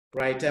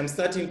Right, I'm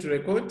starting to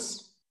record.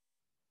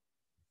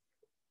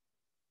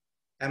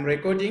 I'm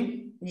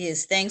recording.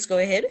 Yes, thanks. Go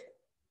ahead.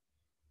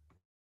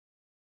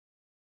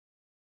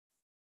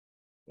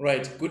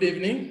 Right, good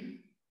evening,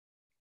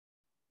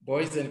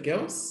 boys and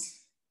girls.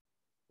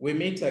 We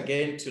meet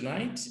again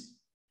tonight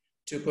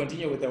to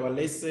continue with our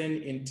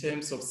lesson in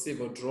terms of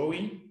civil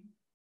drawing.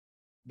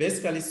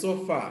 Basically,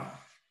 so far,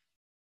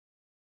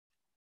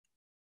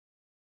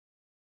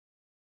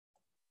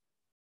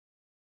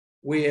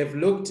 we have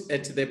looked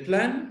at the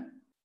plan,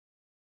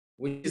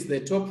 which is the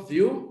top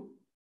view.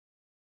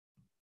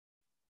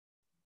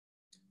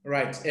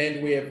 Right,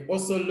 and we have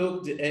also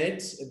looked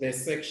at the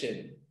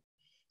section.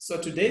 So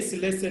today's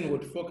lesson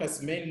would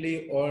focus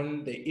mainly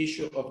on the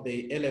issue of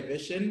the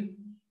elevation.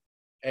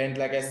 And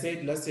like I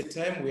said last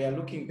time, we are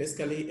looking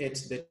basically at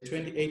the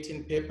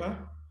 2018 paper.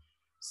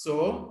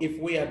 So if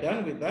we are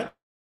done with that,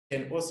 we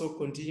can also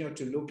continue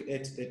to look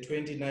at the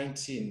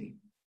 2019.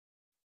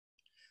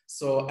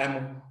 So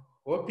I'm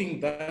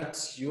hoping that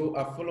you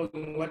are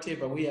following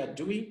whatever we are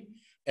doing,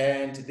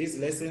 and these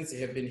lessons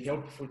have been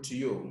helpful to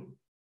you.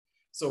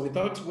 So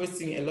without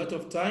wasting a lot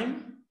of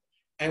time,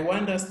 I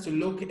want us to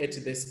look at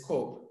the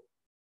scope,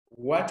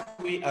 what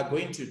we are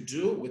going to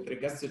do with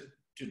regards to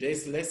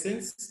today's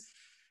lessons.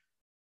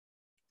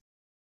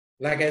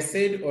 Like I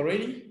said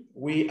already,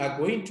 we are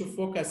going to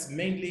focus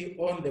mainly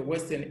on the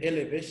western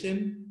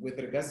elevation with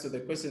regards to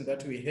the question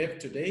that we have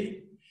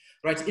today.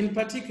 Right, in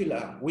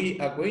particular, we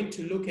are going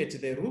to look at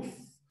the roof.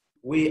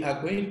 We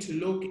are going to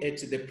look at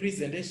the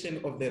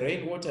presentation of the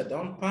rainwater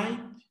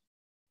downpipe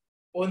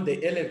on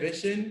the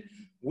elevation.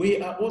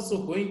 We are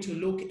also going to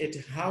look at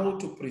how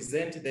to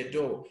present the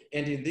door.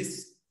 And in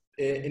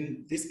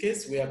this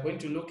case, we are going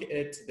to look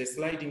at the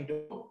sliding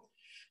door.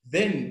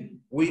 Then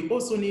we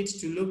also need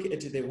to look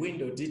at the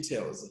window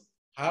details,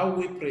 how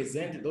we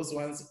present those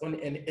ones on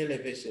an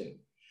elevation.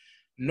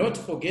 Not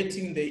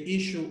forgetting the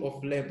issue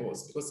of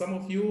labels, because some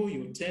of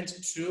you tend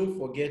to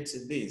forget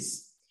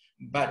this,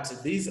 but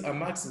these are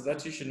marks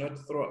that you should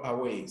not throw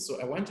away. So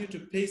I want you to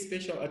pay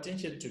special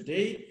attention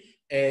today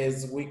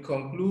as we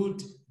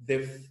conclude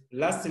the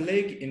last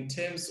leg in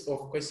terms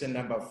of question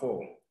number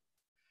 4.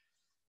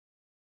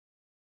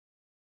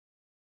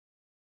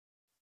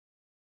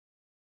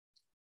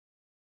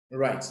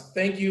 Right,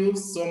 thank you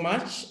so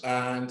much.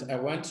 And I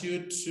want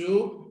you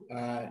to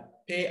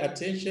pay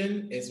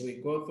attention as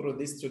we go through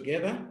this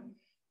together.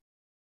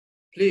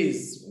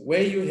 Please,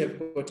 where you have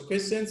got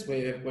questions, where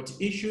you have got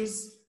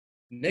issues,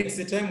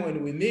 next time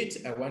when we meet,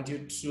 I want you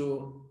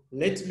to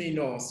let me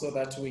know so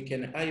that we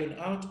can iron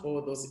out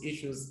all those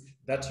issues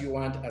that you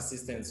want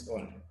assistance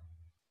on.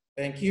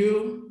 Thank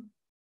you.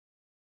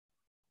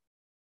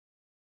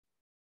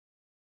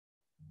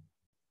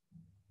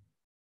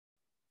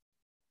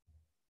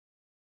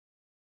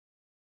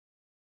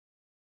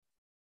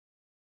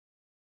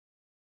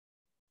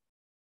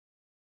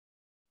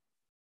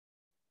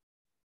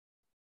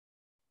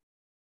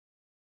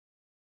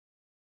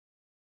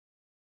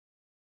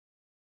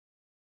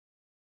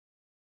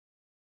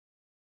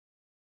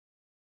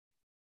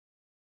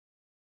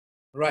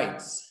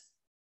 Right,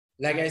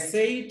 like I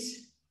said,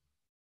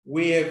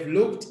 we have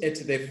looked at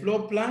the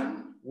floor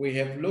plan, we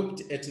have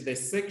looked at the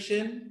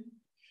section.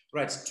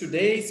 Right,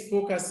 today's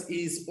focus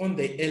is on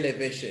the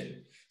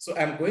elevation. So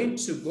I'm going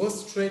to go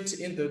straight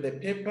into the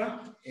paper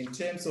in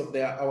terms of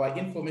our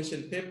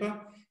information paper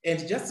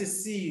and just to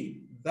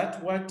see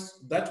that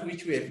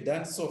which we have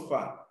done so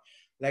far.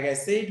 Like I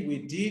said,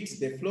 we did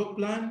the floor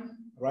plan,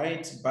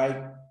 right,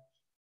 by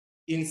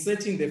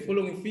inserting the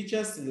following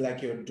features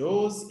like your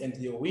doors and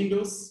your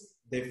windows,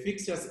 the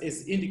fixtures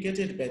is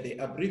indicated by the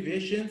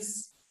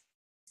abbreviations,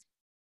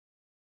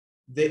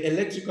 the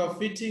electrical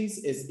fittings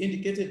is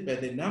indicated by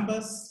the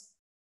numbers,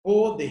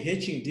 or the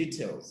hatching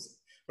details.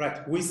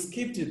 Right, we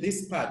skipped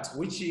this part,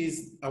 which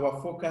is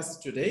our focus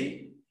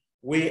today.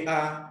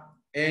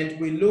 And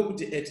we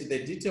looked at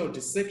the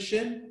detailed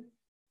section,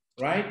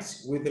 right,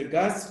 with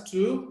regards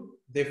to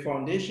the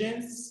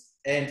foundations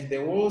and the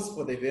walls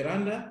for the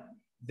veranda,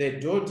 the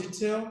door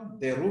detail,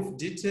 the roof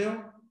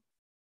detail,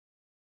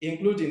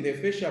 including the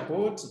fascia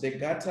board, the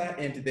gutter,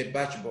 and the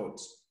batch board.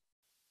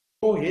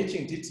 For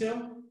hatching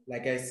detail,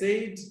 like I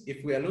said,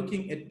 if we are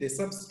looking at the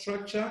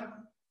substructure,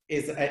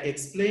 as I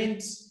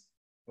explained,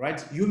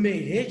 right, you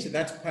may hatch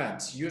that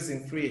part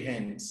using free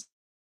hands.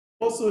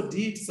 Also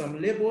did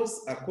some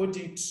labels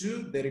according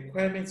to the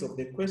requirements of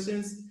the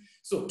questions.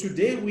 So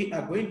today we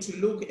are going to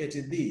look at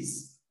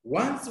this.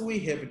 Once we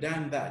have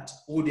done that,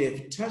 we would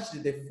have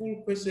touched the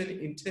full question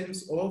in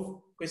terms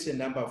of question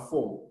number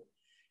 4.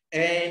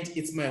 And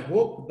it's my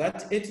hope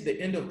that at the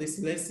end of this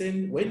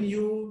lesson, when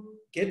you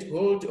get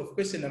hold of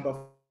question number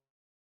 4,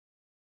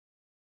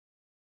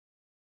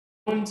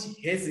 don't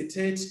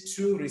hesitate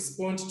to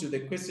respond to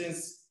the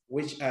questions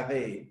which are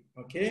there,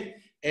 okay?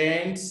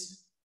 And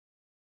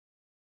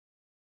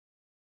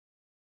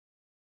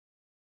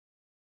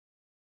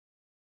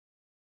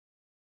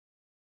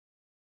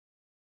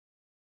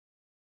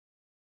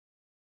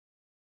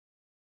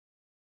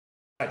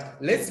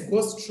let's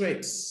go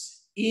straight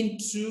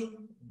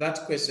into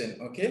that question,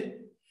 okay?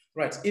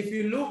 Right, if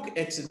you look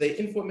at the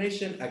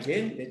information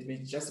again, let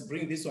me just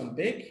bring this one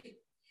back.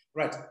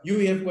 Right, you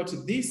have got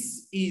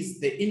this is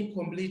the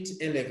incomplete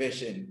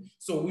elevation.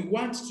 So we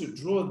want to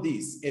draw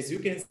this. As you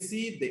can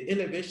see, the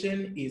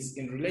elevation is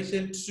in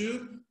relation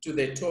to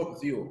the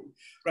top view.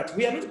 Right,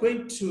 we are not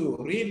going to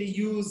really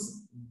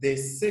use the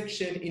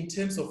section in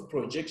terms of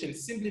projection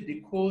simply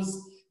because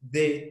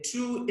the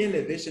two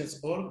elevations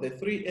or the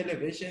three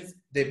elevations,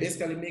 they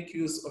basically make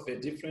use of a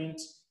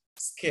different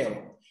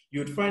scale.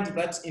 You'd find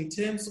that in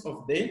terms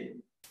of the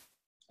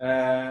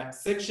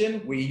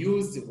section, we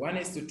use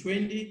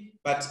 1:20,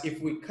 but if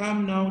we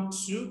come now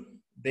to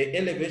the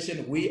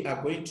elevation, we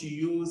are going to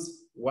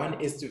use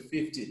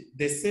 1:50,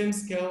 the same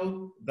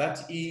scale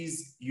that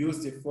is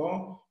used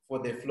for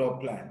the floor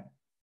plan.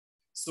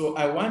 So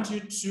I want you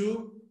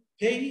to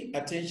pay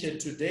attention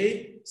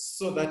today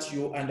so that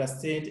you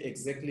understand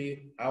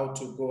exactly how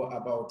to go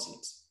about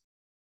it.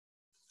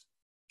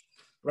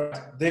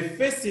 Right, the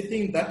first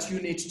thing that you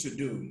need to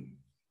do,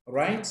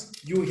 right,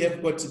 you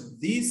have got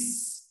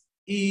this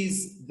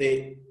is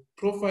the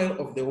profile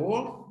of the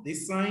wall,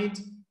 this side,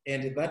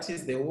 and that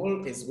is the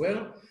wall as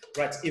well.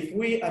 Right, if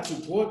we are to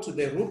go to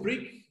the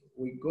rubric,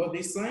 we go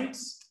this side.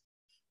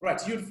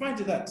 Right, you'll find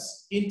that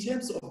in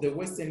terms of the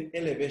western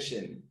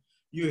elevation,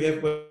 you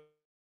have got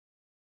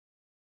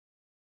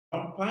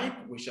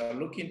pipe, we shall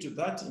look into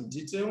that in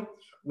detail.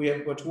 We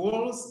have got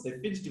walls, the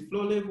finished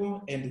floor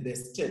level, and the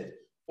step.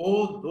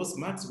 All those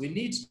marks we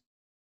need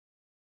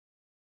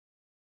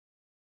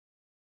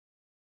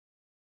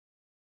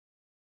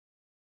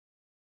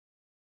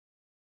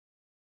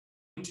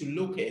to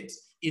look at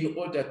in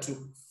order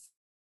to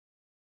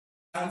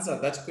answer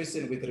that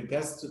question with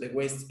regards to the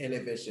west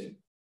elevation.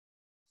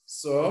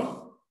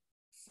 So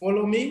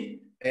follow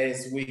me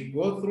as we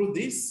go through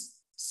this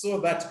so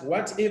that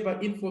whatever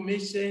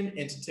information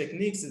and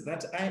techniques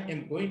that I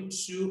am going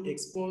to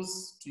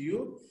expose to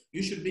you,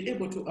 you should be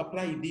able to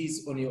apply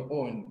these on your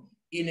own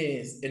in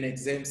an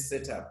exam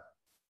setup.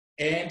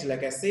 And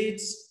like I said,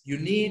 you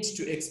need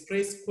to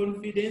express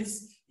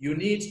confidence, you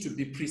need to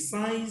be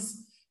precise,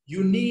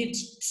 you need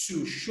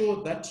to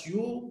show that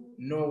you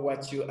know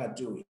what you are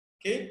doing,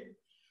 okay?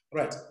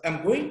 Right,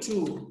 I'm going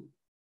to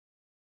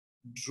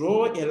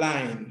draw a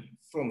line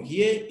from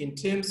here in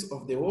terms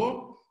of the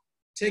wall,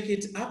 take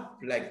it up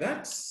like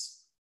that.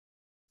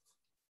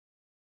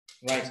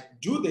 Right,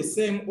 do the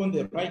same on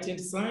the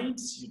right-hand side,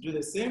 you do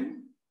the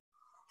same,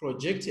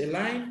 project a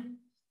line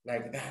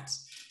like that.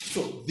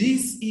 So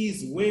this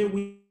is where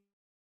we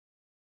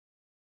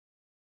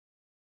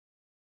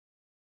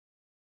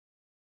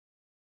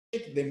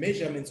take the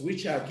measurements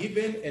which are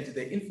given and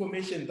the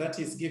information that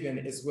is given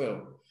as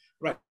well.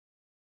 Right.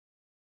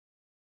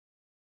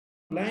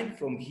 Line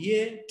from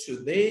here to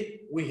there,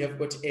 we have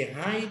got a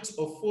height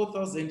of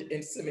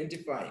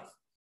 4,075.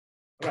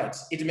 Right.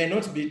 It may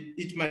not be,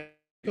 it might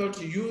be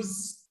difficult to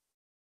use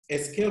a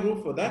scale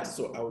rule for that.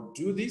 So I'll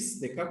do this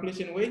the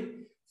calculation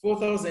way.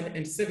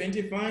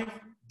 4,075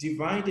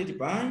 divided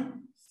by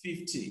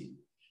 50.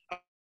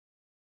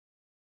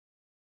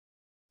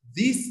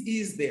 This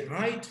is the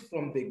height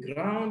from the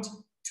ground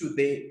to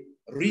the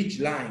ridge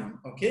line,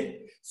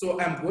 okay? So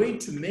I'm going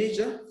to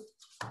measure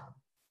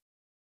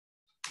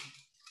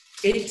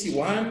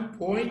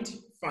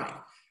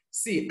 81.5.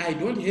 See, I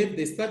don't have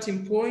the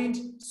starting point,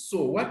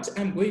 so what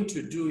I'm going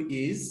to do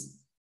is,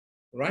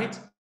 right,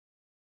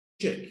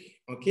 check,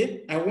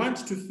 okay? I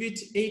want to fit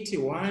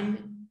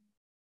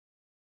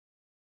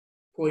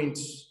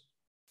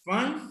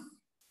 81.5,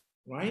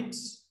 right?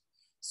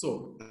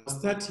 So I'll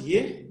start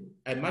here.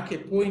 I mark a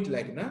point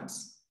like that,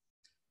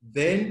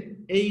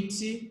 then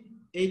 80,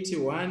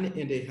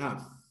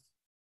 81.5,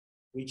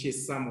 which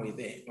is somewhere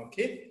there,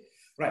 okay?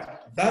 Right,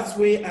 that's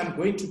where I'm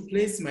going to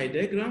place my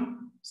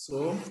diagram.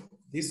 So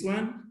this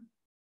one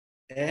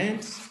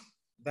and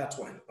that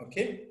one,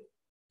 okay?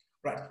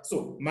 Right,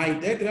 so my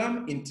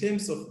diagram in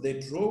terms of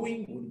the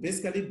drawing would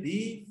basically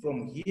be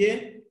from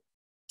here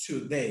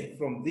to there,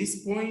 from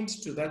this point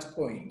to that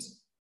point.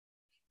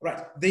 Right,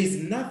 there is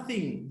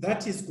nothing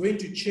that is going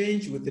to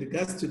change with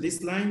regards to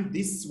this line.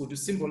 This would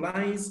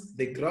symbolize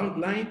the ground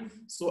line.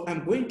 So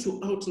I'm going to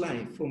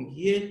outline from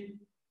here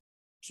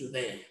to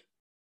there.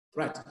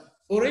 Right,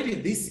 already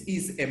this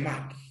is a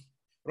mark.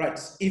 Right,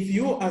 if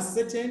you are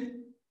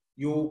certain,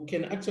 you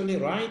can actually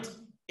write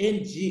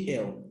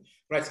NGL.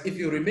 Right, if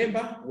you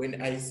remember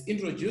when I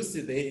introduced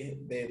the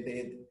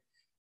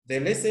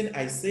lesson,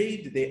 I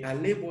said there are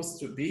labels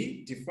to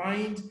be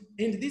defined,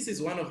 and this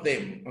is one of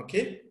them,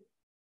 okay?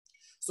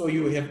 So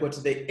you have got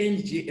the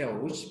NGL,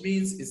 which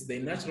means it's the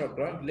natural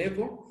ground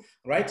level,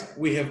 right?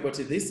 We have got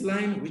this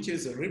line, which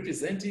is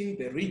representing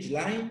the ridge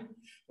line,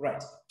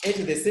 right? At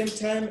the same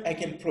time, I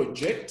can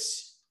project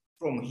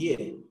from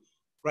here,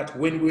 right?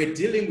 When we were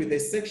dealing with the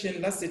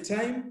section last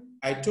time,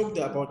 I talked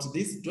about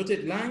these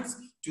dotted lines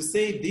to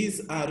say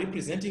these are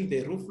representing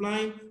the roof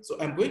line. So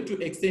I'm going to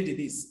extend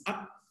this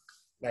up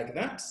like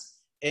that.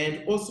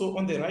 And also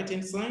on the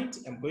right-hand side,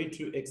 I'm going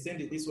to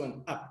extend this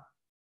one up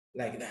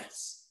like that.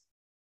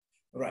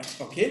 Right,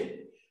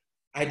 okay.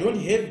 I don't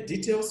have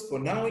details for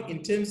now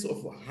in terms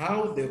of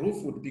how the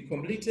roof would be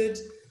completed.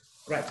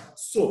 Right,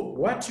 so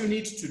what you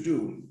need to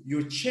do,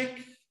 you check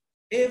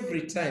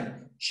every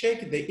time,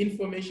 check the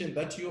information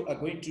that you are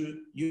going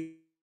to use.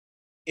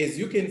 As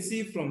you can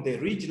see from the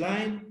ridge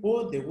line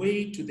all the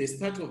way to the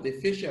start of the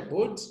fascia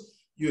board,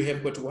 you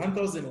have got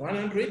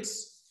 1,100,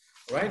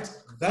 right?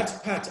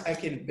 That part I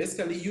can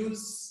basically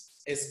use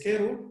a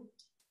scale,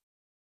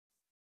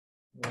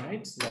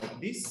 right, like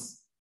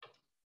this.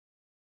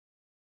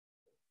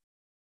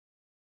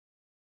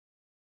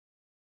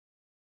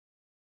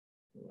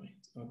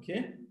 Right,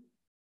 okay.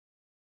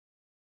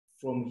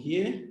 From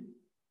here,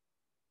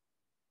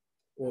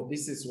 well,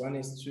 this is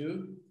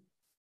 1:50.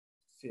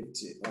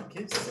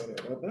 Okay, sorry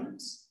about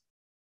that.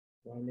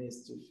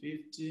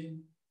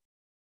 1:50.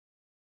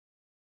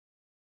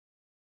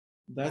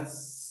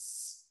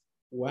 That's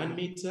 1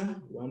 meter,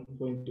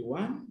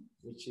 1.1,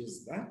 which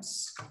is that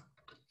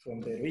from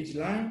the ridge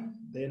line.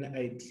 Then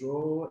I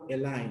draw a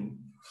line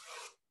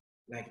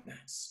like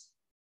that.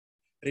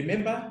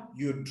 Remember,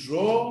 you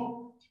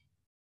draw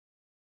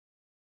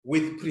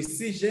with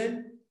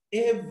precision.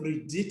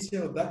 Every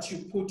detail that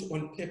you put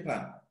on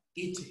paper,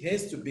 it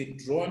has to be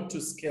drawn to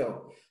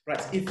scale.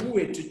 Right, if we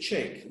were to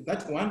check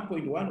that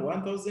 1.1,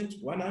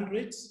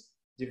 1,100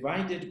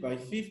 divided by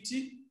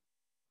 50,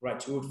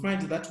 right, you would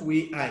find that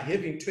we are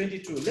having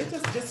 22. Let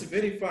us just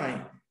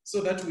verify so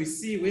that we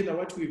see whether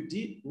what we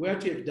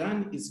have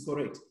done is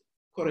correct.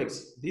 Correct,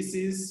 this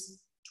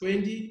is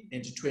 20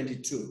 and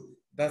 22.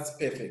 That's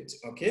perfect,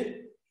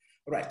 okay?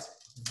 Right,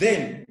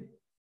 then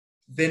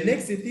the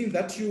next thing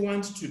that you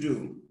want to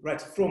do,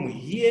 right, from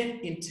here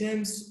in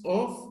terms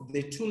of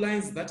the two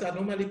lines that are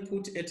normally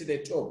put at the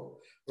top,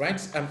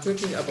 right, I'm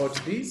talking about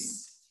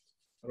this,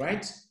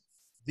 right,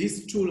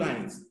 these two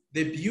lines.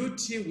 The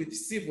beauty with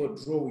civil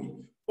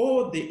drawing,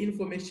 all the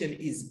information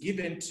is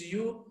given to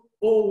you.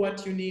 All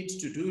what you need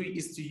to do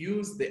is to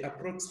use the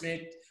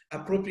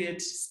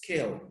appropriate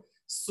scale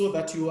so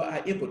that you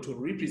are able to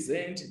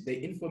represent the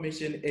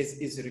information as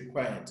is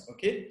required,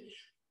 okay?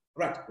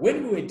 Right,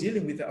 when we were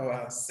dealing with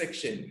our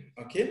section,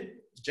 okay,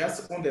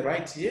 just on the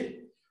right here,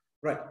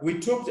 right, we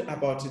talked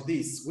about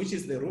this, which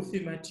is the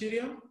roofing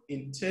material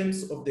in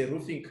terms of the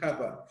roofing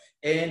cover.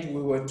 And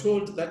we were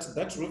told that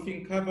that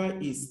roofing cover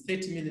is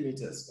 30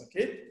 millimeters,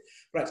 okay?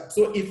 Right,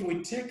 so if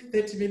we take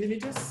 30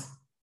 millimeters,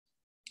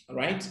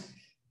 right,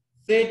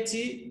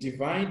 30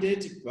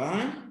 divided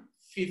by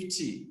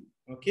 50,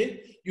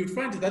 okay? You'd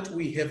find that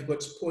we have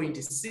got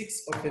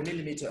 0.6 of a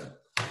millimeter.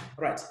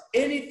 Right,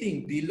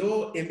 anything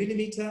below a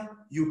millimeter,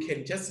 you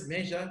can just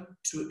measure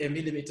to a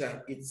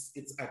millimeter. It's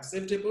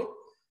acceptable,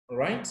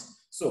 right?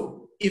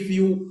 So if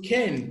you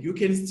can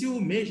still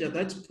measure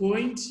that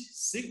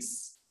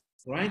 0.6,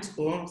 right?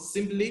 Or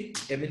simply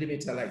a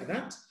millimeter like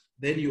that.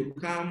 Then you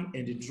come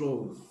and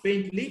draw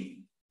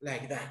faintly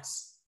like that.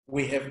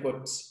 We have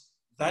got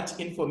that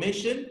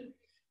information,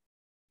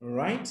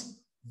 right?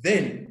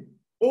 Then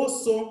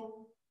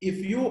also,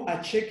 if you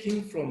are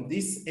checking from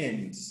this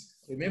end,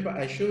 remember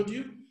I showed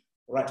you,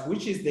 right,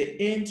 which is the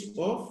end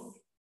of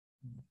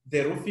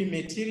the roofing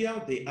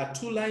material. There are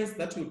two lines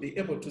that you'll be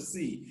able to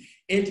see.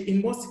 And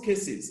in most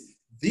cases,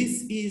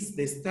 this is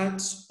the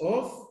start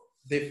of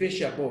the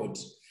fascia board.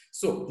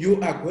 So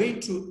you are going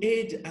to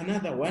add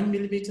another 1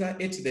 millimeter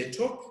at the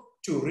top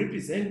to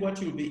represent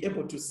what you'll be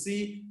able to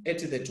see at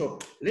the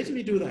top. Let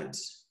me do that.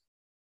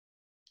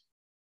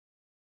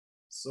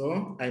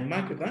 So I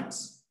mark that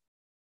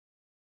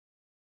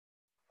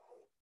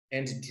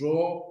and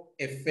draw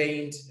a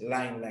faint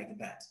line like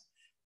that.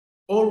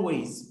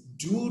 Always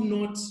do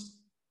not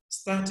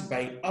start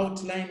by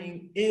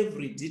outlining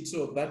every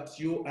detail that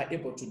you are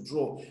able to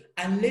draw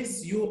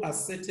unless you are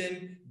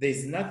certain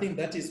there's nothing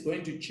that is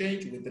going to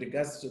change with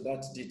regards to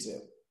that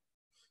detail.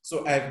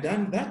 So I've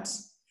done that,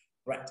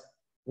 right?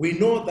 We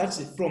know that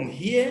from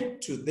here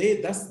to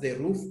there, that's the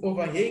roof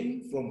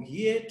overhang. From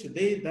here to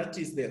there, that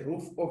is the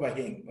roof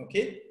overhang,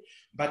 okay?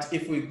 But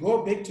if we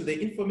go back to the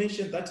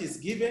information that is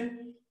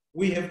given,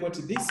 we have got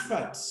this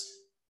part.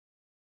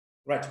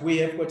 Right, we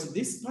have got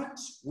this part,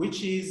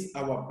 which is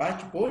our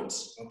batch board,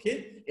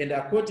 okay? And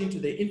according to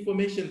the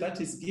information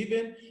that is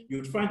given,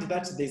 you'd find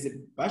that there's a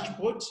batch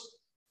board.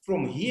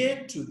 From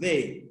here to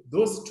there,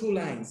 those two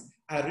lines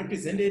are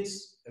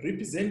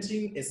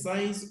representing a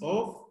size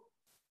of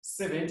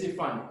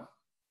 75,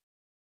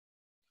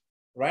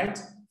 right?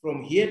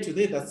 From here to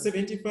there, that's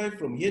 75.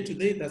 From here to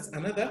there, that's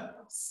another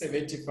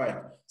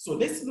 75. So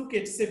let's look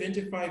at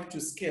 75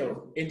 to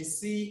scale and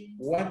see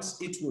what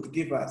it would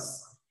give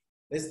us.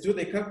 Let's do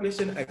the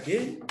calculation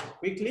again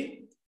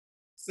quickly.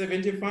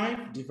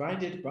 75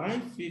 divided by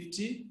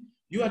 50.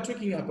 You are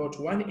talking about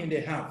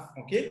 1.5,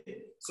 okay?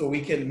 So we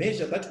can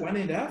measure that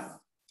 1.5,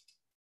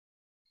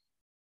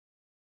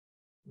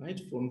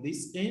 right, from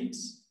this end.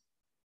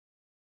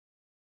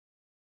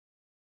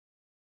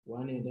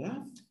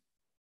 1.5.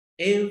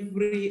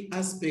 Every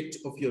aspect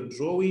of your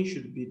drawing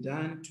should be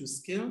done to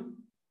scale.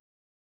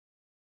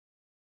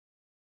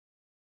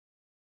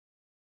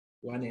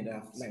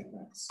 1.5 like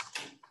that.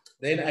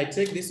 Then I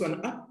take this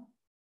one up.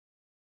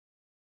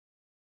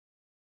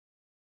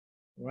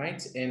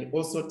 right? And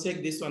also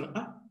take this one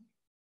up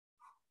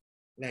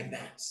like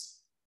that,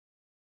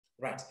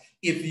 right?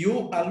 If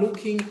you are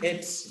looking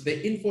at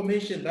the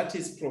information that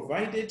is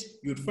provided,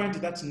 you'd find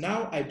that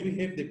now I do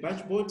have the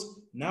dashboard,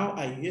 now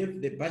I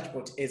have the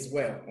dashboard as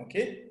well,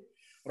 okay?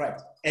 Right,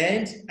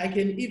 and I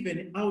can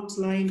even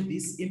outline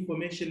this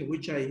information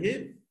which I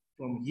have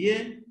from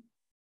here,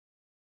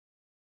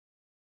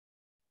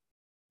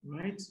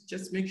 right?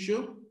 Just make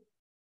sure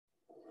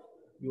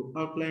you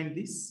outline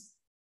this.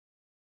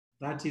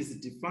 That is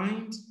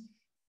defined,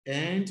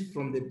 and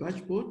from the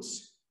dashboard,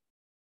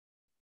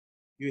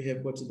 you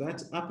have got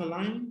that upper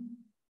line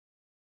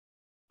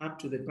up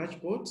to the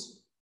dashboard,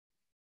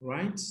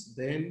 right?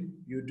 Then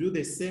you do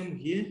the same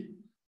here.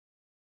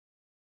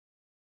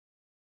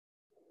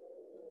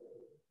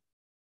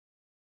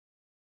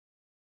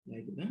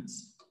 Like that.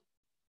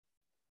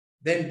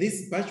 Then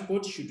this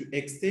dashboard should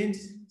extend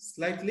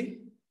slightly,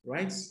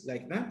 right?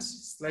 Like that,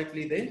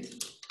 slightly there.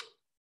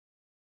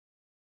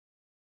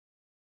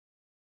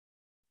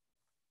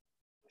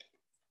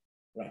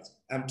 Right,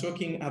 I'm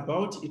talking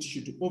about it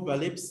should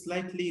overlap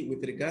slightly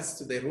with regards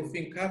to the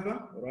roofing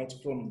cover, right,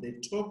 from the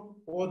top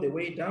all the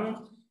way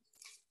down,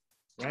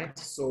 right?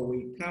 So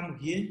we come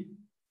here,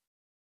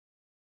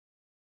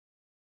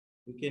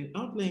 we can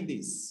outline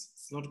this.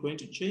 It's not going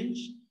to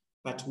change,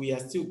 but we are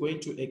still going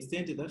to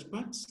extend that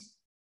part.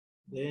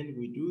 Then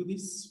we do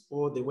this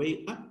all the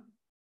way up,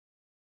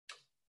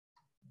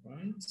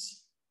 right?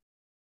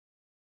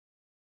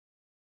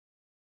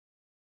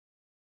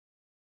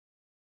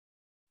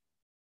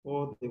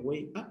 All the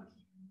way up.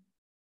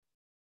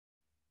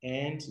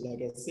 And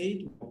like I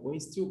said, we're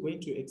still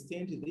going to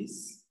extend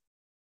this,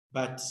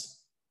 but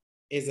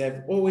as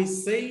I've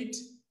always said,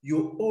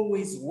 you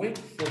always work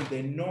from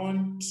the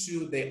known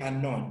to the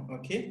unknown,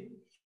 okay?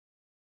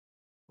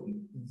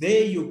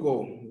 There you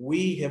go.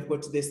 We have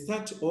got the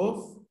start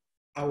of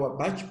our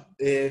batch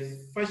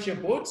fascia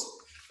board.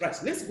 Right,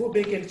 let's go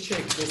back and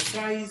check the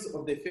size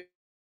of the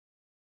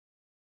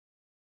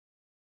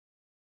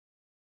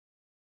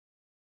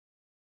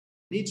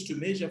need to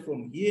measure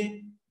from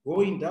here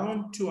going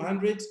down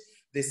 200,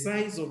 the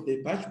size of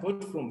the batch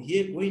board from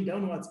here going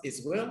downwards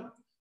as well.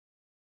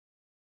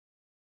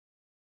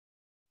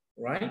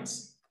 Right?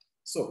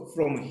 So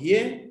from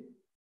here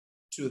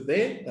to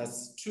there,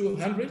 that's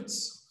 200.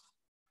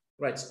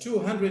 Right,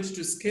 200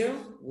 to scale,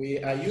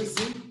 we are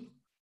using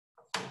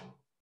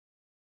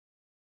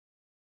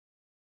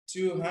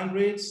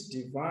 200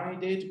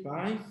 divided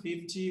by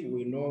 50.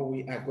 We know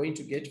we are going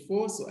to get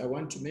 4, so I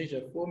want to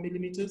measure 4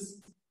 millimeters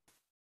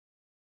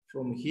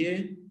from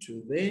here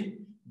to there.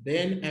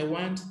 Then I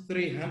want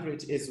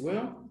 300 as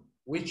well,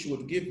 which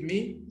would give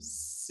me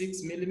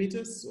 6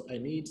 millimeters. So I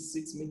need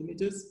 6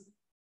 millimeters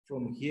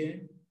from here,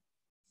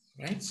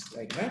 right,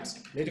 like that.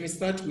 Let me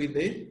start with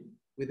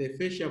the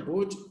fascia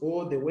board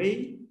all the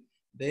way,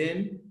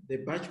 then the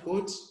batch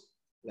board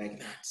like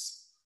that.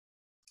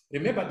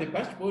 Remember, the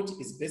batch board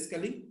is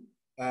basically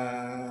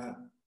 10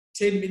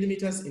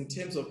 millimeters in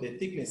terms of the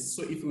thickness.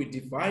 So if we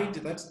divide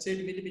that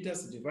 10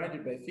 millimeters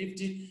divided by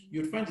 50,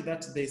 you'd find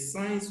that the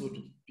size would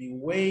be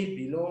way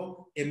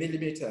below a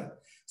millimeter.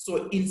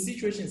 So in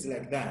situations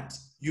like that,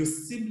 you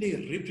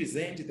simply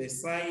represent the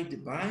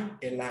side by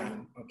a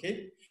line,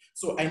 okay?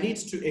 So I need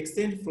to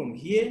extend from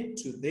here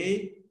to there,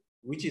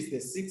 which is the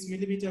 6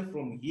 millimeter,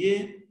 from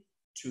here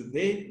to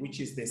there,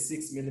 which is the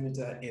 6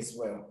 millimeter as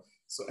well.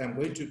 So I'm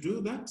going to do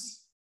that.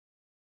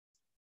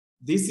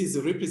 This is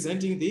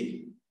representing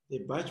the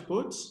batch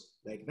board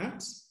like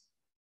that.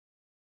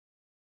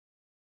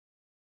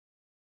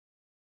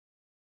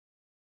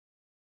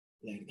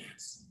 Like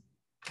that.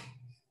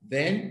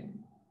 Then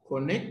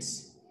connect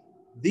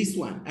this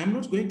one. I'm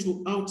not going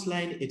to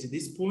outline at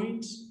this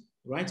point,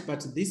 right?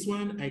 But this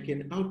one I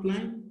can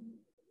outline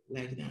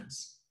like that.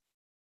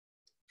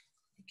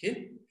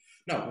 Okay.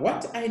 Now,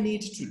 what I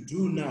need to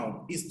do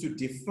now is to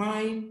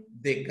define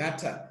the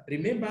gutter.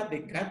 Remember, the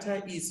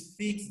gutter is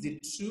fixed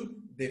to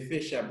the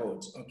fascia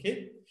board,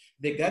 okay?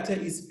 The gutter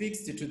is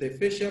fixed to the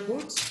fascia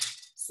board.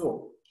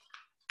 So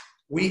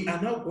we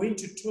are now going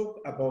to talk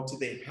about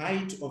the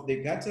height of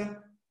the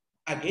gutter.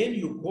 Again,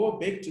 you go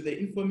back to the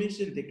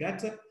information, the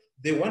gutter.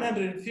 The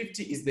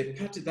 150 is the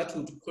part that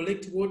would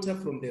collect water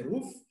from the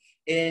roof,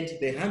 and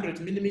the 100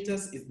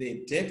 millimeters is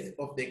the depth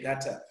of the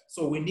gutter.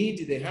 So we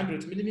need the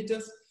 100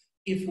 millimeters.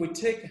 If we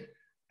take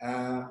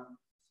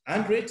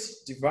 100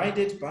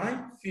 divided by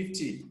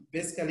 50,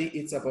 basically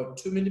it's about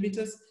 2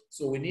 millimeters.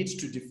 So we need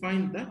to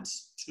define that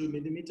 2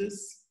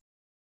 millimeters,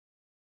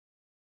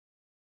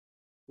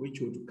 which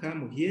would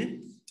come here,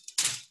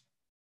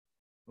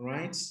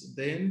 right?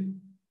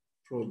 Then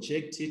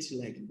project it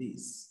like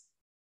this,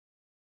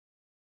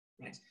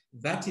 right?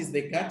 That is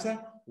the gutter,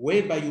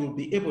 whereby you will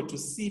be able to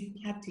see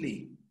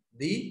partly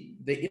the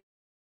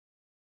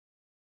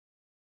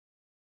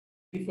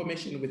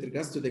information with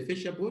regards to the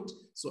fascia board.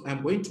 So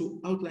I'm going to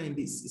outline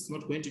this. It's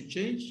not going to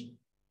change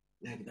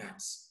like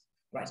that.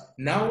 Right,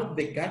 now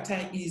the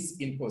gutter is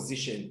in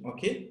position,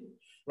 okay?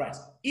 Right,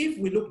 if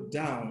we look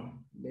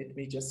down, let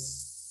me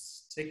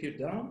just take you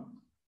down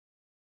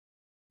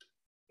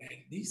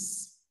like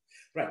this.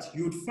 Right,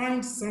 you'd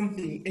find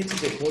something at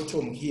the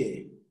bottom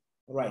here,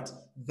 right?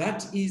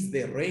 That is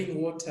the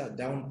rainwater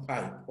down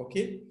pipe,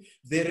 okay?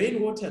 The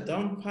rainwater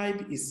down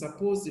pipe is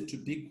supposed to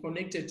be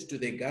connected to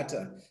the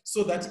gutter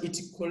so that it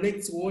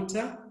collects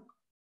water,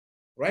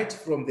 right,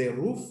 from the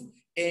roof,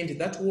 and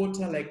that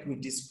water, like we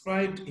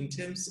described in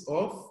terms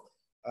of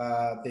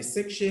the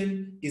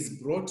section, is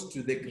brought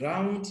to the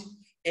ground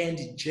and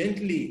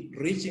gently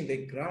reaching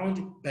the ground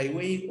by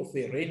way of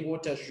a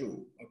rainwater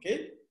shoe,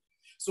 okay?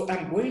 So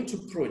I'm going to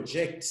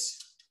project,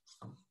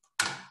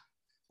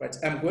 right?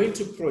 I'm going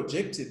to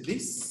project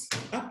this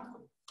up,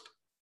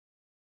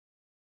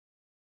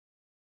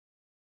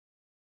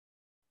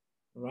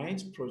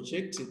 right?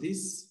 Project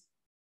this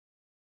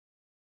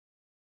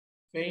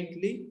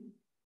faintly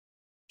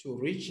to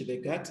reach the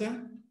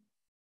gutter,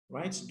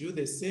 right? Do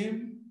the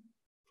same,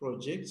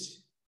 project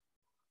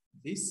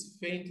this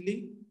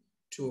faintly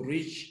to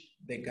reach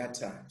the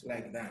gutter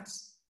like that,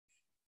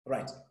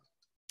 right?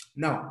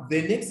 Now,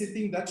 the next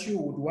thing that you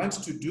would want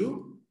to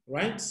do,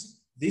 right?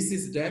 This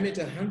is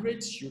diameter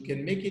 100, you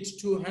can make it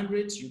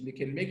 200, you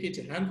can make it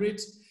 100,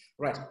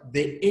 right?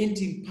 The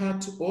ending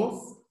part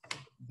of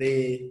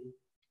the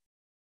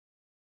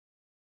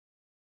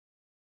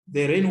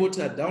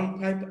rainwater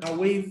downpipe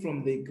away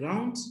from the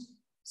ground.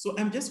 So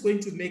I'm just going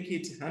to make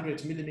it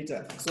 100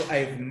 millimeter. So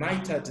I've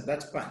mitered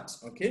that part,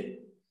 okay?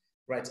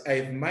 Right,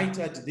 I've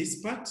mitered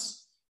this part.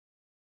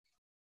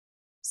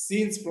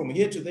 Since from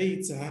here to there,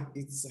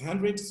 it's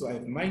 100, so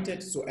I've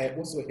mitered, so I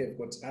also have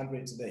got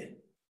 100 there.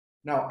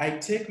 Now I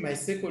take my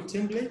circle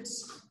template,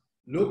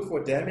 look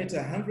for diameter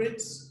 100.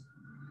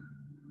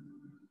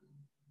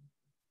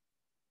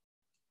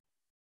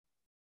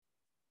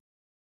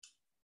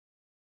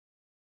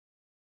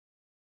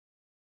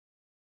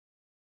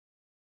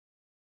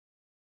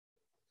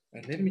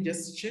 And let me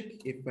just check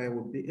if I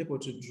will be able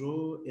to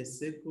draw a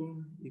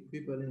circle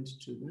equivalent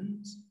to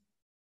that.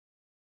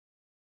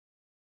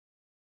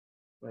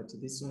 But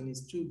this one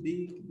is too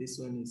big, this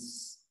one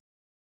is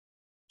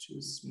too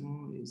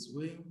small as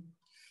well.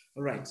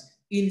 All right,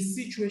 in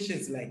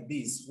situations like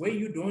this, where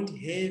you don't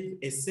have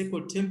a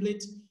circle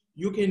template,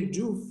 you can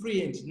do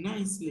free and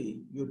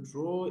nicely. You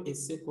draw a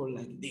circle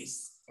like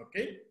this,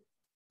 okay?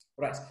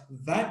 Right,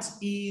 that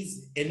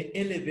is an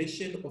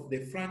elevation of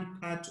the front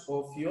part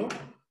of your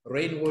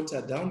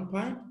rainwater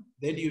downpipe.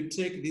 Then you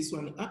take this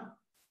one up,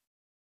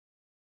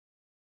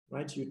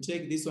 right? You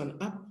take this one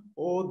up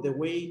all the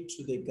way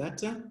to the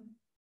gutter.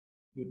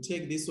 You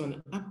take this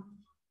one up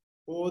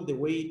all the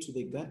way to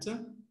the gutter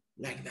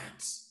like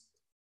that.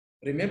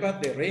 Remember,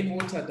 the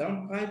rainwater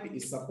downpipe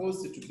is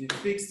supposed to be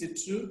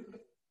fixed to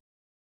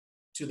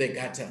the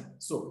gutter.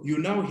 So you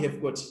now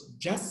have got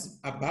just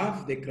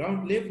above the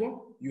ground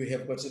level, you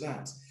have got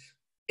that.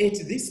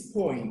 At this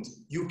point,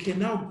 you can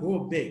now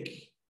go back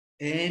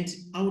and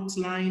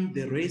outline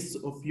the rest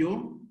of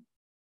your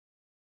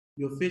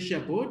fascia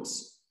board,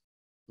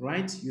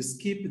 right? You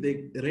skip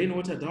the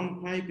rainwater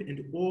downpipe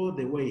and all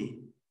the way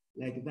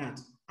like that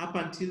up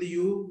until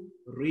you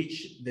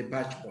reach the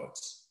batchboard.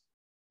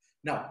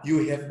 Now,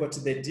 you have got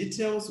the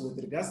details with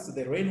regards to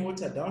the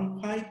rainwater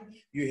downpipe.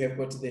 You have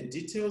got the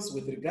details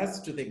with regards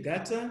to the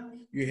gutter.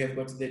 You have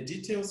got the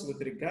details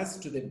with regards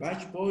to the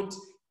batchboard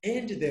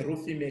and the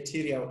roofing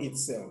material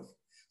itself.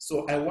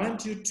 So I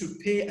want you to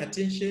pay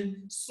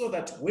attention so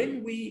that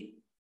when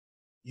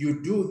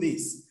you do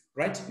this,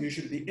 right, you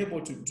should be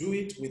able to do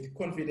it with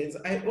confidence.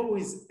 I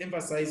always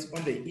emphasize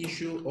on the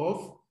issue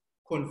of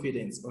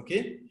confidence,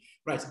 okay?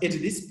 Right, at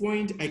this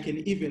point, I can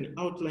even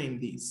outline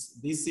this.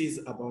 This is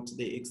about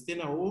the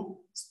external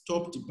wall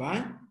stopped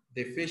by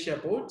the fascia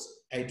board.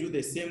 I do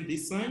the same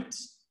this side,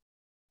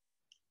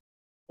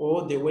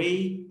 all the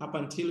way up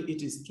until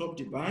it is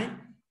stopped by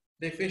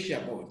the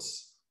fascia board.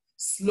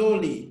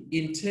 Slowly,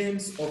 in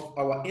terms of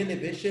our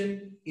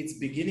elevation, it's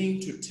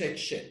beginning to take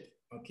shape,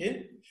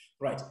 okay?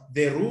 Right,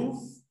 the roof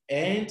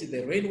and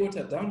the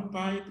rainwater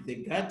downpipe,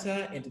 the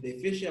gutter and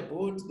the fascia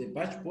board, the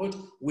batchboard,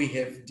 we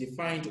have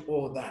defined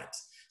all that.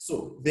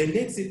 So the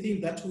next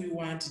thing that we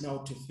want now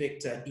to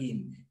factor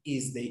in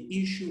is the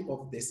issue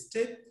of the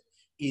step,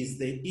 is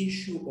the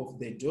issue of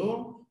the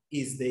door,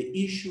 is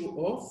the issue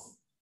of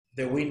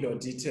the window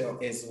detail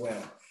as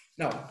well.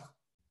 Now,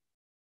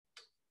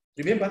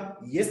 remember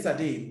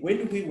yesterday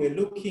when we were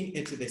looking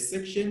at the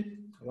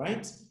section,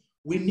 right?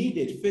 We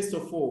needed first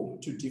of all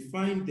to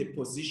define the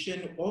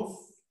position of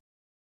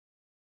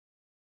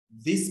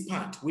this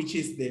part, which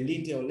is the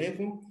lintel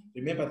level.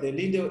 Remember, the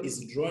lintel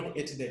is drawn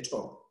at the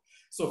top.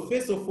 So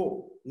first of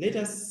all, let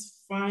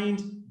us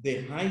find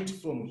the height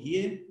from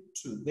here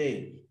to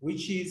there,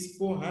 which is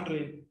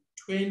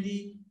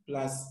 420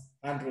 plus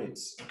 100,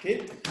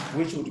 okay?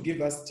 Which would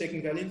give us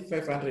technically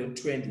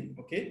 520,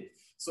 okay?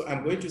 So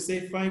I'm going to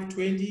say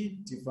 520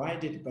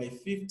 divided by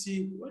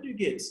 50. What do you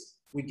get?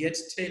 We get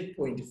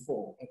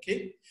 10.4,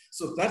 okay?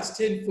 So that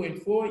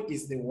 10.4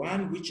 is the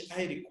one which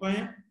I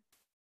require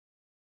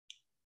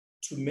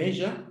to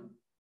measure,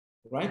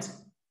 right?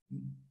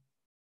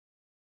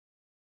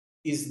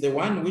 Is the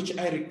one which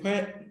I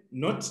require,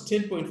 not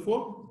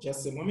 10.4,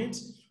 just a moment,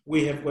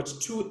 We have got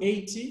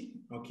 280,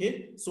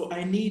 okay? So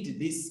I need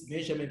this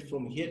measurement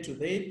from here to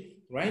there,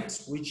 right?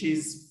 Which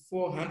is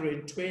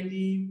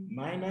 420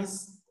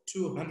 minus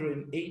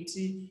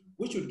 280,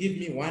 which would give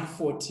me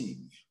 140.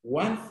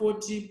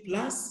 140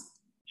 plus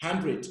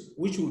 100,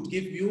 which would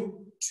give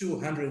you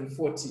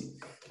 240,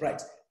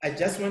 right? I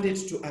just wanted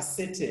to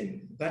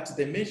ascertain that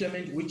the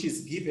measurement which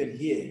is given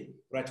here,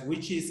 right,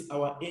 which is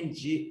our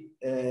NG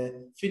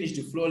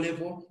finished floor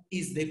level,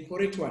 is the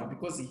correct one,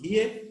 because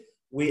here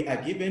we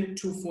are given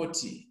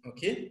 240,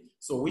 okay?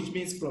 So which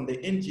means from the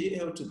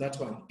NGL to that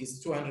one is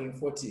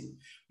 240.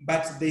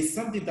 But there's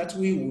something that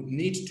we would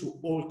need to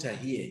alter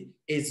here.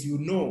 As you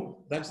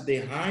know, that the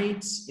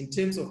height in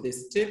terms of the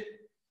step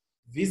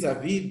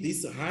vis-a-vis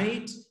this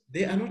height,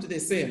 they are not the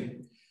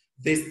same.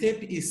 The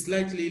step is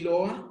slightly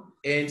lower,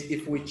 and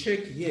if we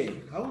check here,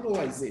 how low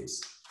is it?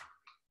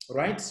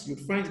 Right, you'd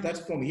find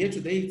that from here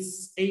to there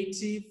it's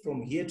 80,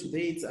 from here to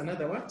there it's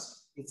another what?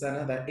 It's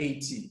another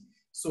 80.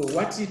 So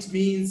what it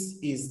means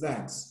is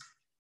that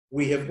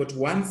we have got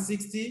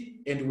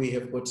 160 and we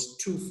have got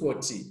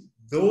 240.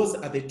 Those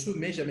are the two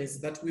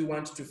measurements that we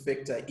want to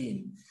factor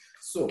in.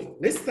 So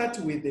let's start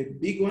with the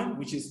big one,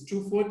 which is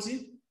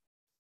 240.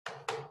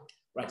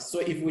 Right, so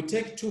if we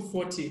take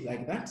 240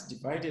 like that,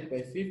 divided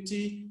by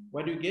 50,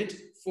 what do you get?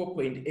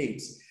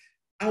 4.8.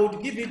 I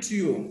would give it to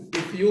you.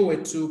 If you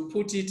were to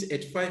put it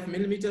at 5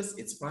 millimeters,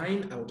 it's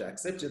fine. I would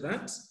accept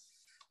that.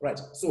 Right,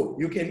 so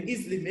you can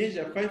easily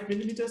measure 5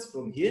 millimeters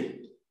from here.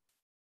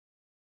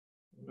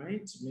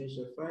 Right,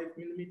 measure 5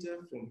 millimeter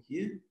from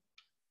here,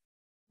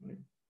 right,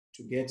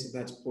 to get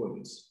that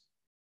point.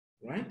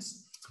 Right,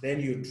 then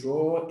you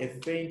draw a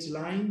faint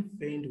line,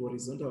 faint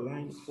horizontal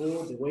line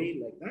all the way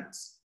like that.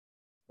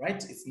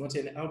 Right, it's not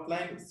an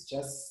outline, it's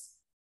just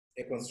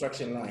a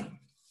construction line.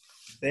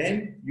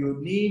 Then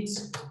you need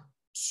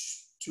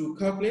to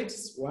calculate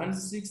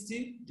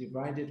 160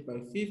 divided by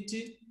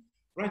 50.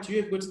 Right,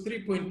 you have got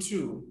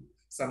 3.2.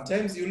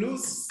 Sometimes you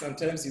lose,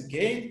 sometimes you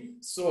gain.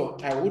 So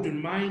I wouldn't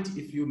mind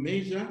if you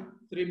measure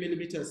 3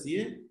 millimeters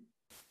here,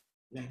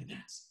 like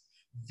that.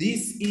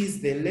 This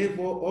is the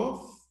level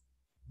of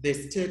the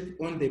step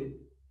on the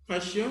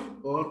patio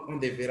or on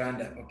the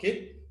veranda,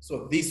 okay?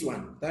 So this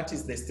one, that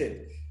is the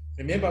step.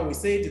 Remember we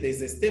said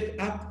there's a step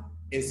up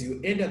as you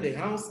enter the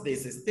house,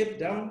 there's a step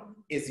down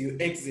as you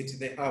exit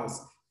the house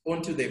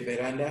onto the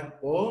veranda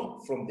or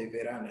from the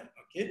veranda,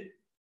 okay?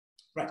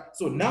 Right,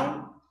 so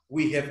now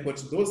we have got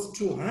those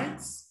two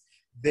heights.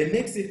 The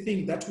next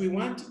thing that we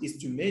want is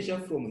to measure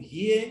from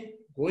here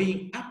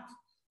going up,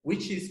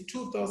 which is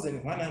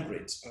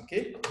 2,100,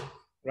 okay?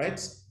 Right,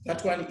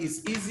 that one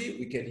is easy.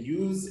 We can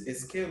use a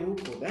scale rule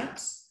for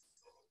that.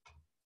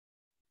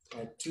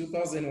 Right,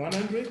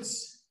 2,100.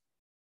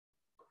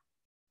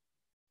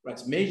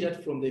 Right,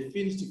 measured from the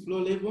finished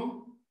floor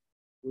level,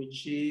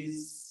 which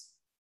is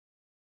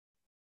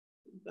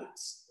that,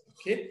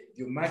 okay?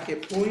 You mark a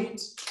point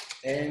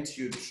and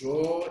you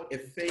draw a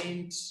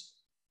faint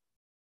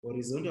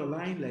horizontal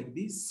line like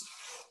this,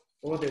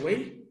 all the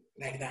way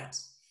like that.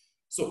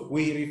 So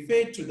we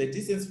refer to the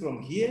distance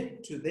from here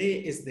to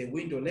there as the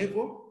window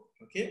level,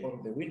 okay, or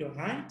the window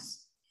height,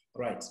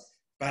 right?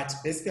 But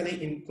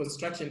basically in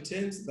construction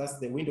terms, that's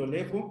the window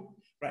level,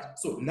 right?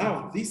 So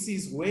now this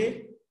is where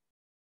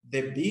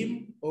the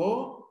beam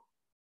or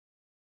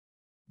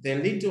the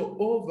lintel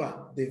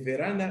over the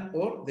veranda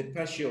or the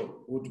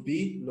patio would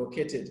be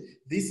located.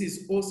 This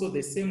is also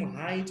the same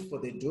height for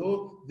the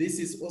door. This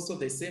is also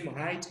the same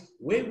height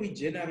where we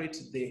generate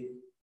the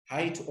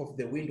height of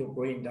the window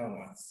going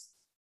downwards.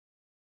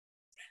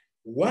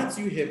 Once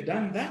you have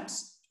done that,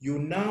 you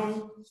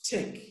now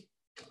take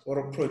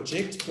or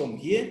project from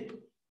here,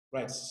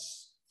 right,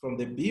 from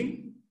the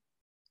beam,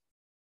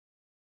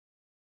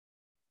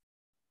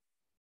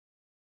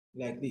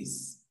 like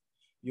this.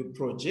 You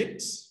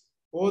project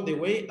all the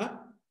way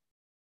up,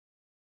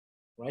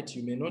 right?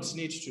 You may not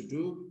need to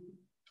do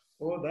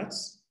all that,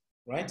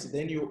 right?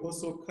 Then you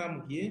also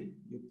come here,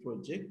 you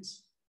project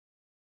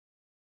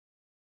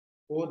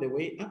all the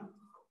way up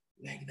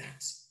like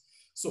that.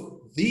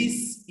 So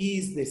this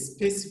is the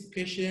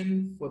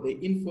specification for the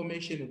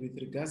information with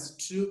regards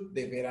to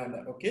the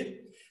veranda, okay?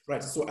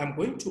 Right, so I'm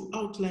going to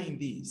outline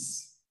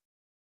this.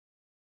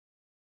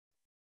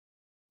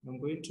 I'm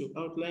going to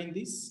outline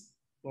this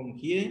from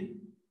here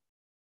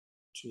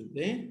to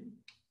there,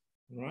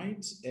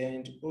 right?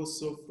 And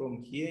also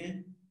from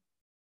here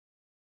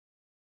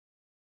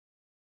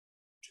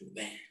to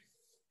there,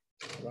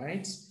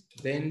 right?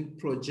 Then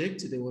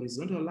project the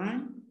horizontal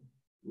line,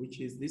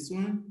 which is this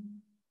one,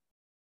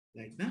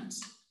 like that,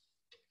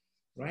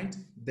 right?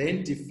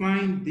 Then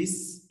define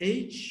this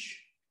edge,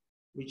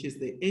 which is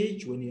the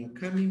edge when you are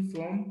coming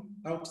from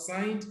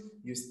outside,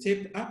 you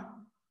step up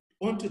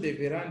onto the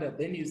veranda,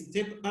 then you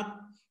step up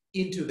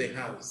into the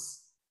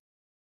house,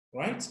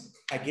 right?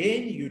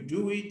 Again, you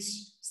do it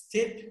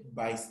step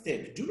by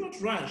step. Do not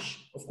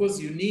rush. Of course,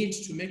 you need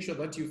to make sure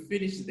that you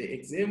finish the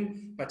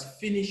exam, but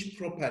finish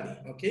properly,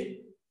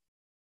 okay?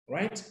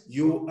 Right?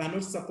 You are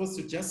not supposed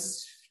to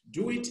just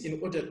do it in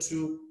order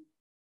to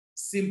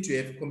seem to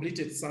have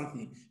completed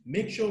something,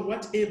 make sure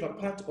whatever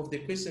part of the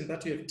question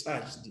that you have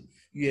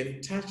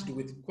touched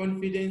with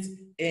confidence,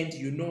 and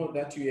you know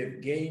that you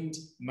have gained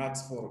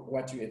marks for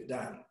what you have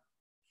done.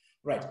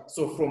 Right,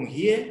 so from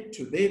here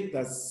to there,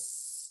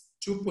 that's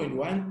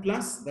 2.1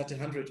 plus that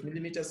 100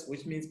 millimeters,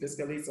 which means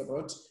basically it's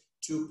about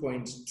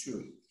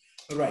 2.2.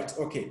 All right,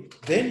 okay.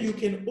 Then you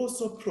can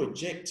also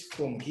project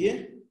from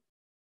here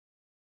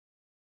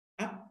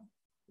up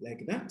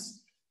like that.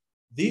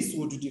 This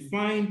would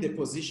define the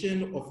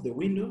position of the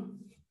window,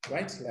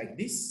 right, like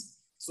this.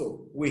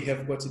 So we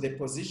have got the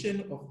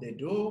position of the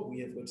door,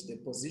 we have got the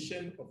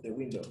position of the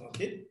window,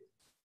 okay?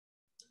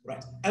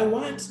 Right, I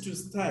want to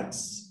start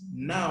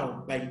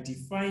now by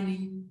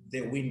defining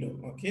the window,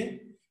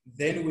 okay?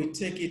 Then we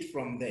take it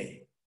from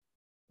there,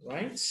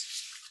 right?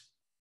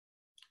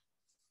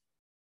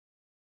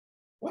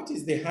 What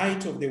is the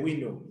height of the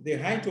window? The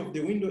height of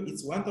the window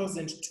is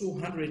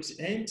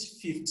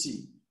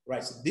 1,250,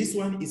 right? This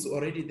one is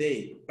already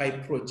there by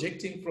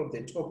projecting from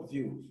the top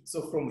view.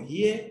 So from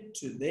here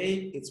to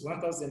there, it's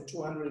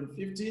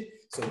 1,250.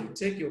 So you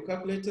take your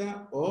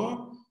calculator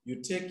or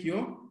you take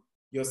your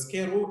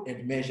scale rule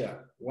and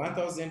measure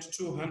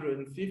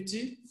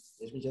 1,250.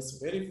 Let me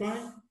just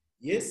verify.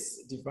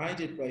 Yes,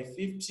 divided by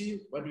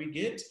 50, what do we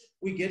get?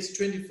 We get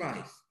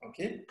 25,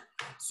 okay?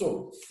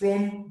 So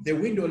from the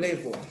window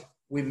level,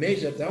 we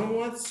measure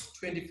downwards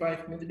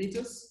 25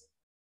 millimeters,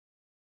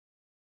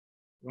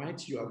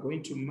 right? You are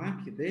going to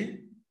mark there,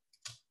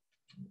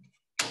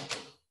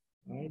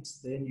 right?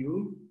 Then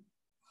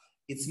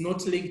it's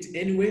not linked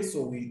anyway,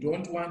 so we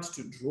don't want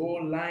to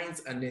draw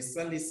lines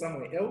unnecessarily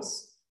somewhere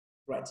else.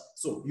 Right,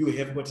 so you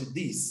have got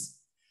this,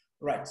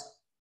 right?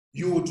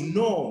 You would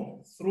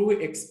know through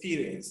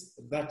experience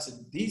that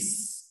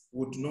this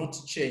would not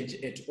change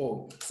at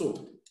all.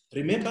 So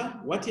remember,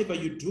 whatever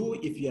you do,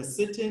 if you are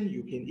certain,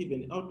 you can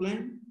even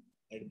outline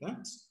like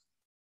that,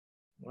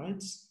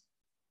 right?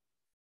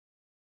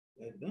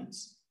 Like that.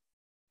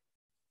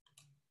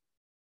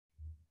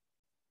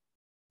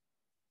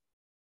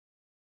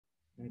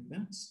 Like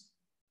that.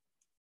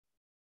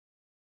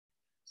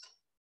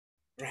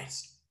 Right.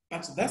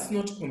 But that's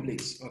not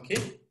complete,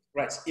 okay?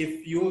 Right,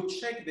 if you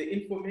check the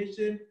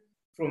information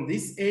from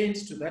this end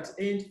to that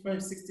end,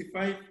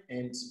 565,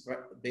 and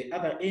the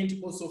other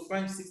end also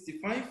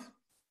 565,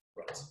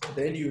 right,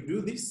 then you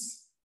do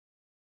this,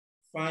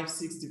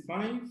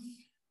 565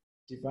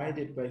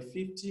 divided by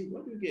 50,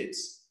 what do you get?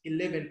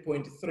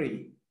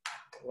 11.3,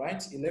 right?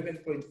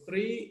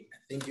 11.3, I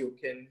think you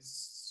can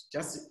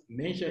just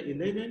measure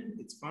 11,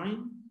 it's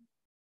fine.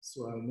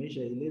 So I'll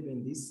measure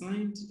 11 this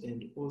side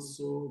and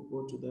also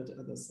go to that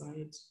other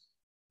side,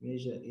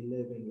 measure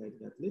 11 like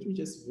that. Let me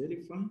just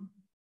verify.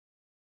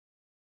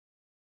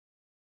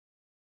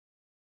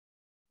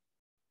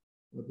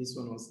 Well, this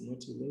one was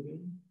not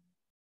 11,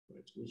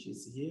 right, which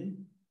is here.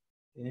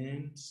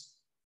 And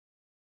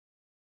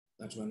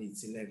that one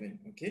is 11,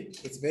 okay?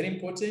 It's very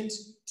important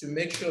to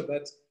make sure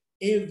that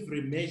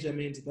every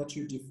measurement that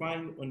you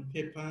define on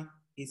paper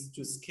is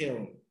to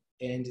scale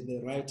and the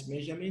right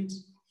measurement.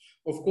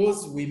 Of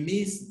course, we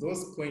miss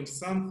those point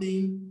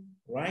something,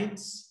 right?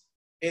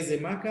 As a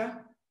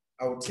marker,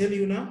 I'll tell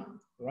you now,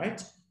 right?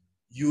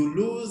 You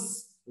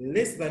lose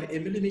less than a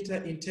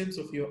millimeter in terms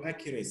of your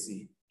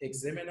accuracy.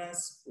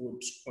 Examiners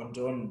would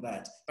condone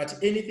that.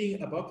 But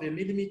anything above a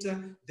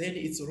millimeter, then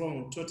it's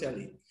wrong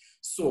totally.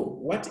 So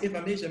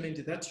whatever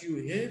measurement that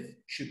you have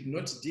should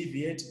not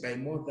deviate by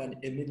more than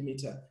a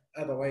millimeter.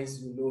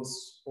 Otherwise, you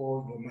lose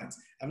all your marks.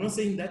 I'm not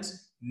saying that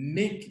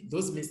make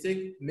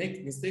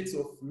mistakes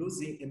of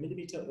losing a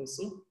millimeter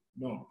also.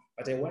 No,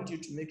 but I want you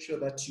to make sure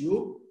that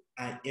you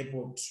are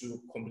able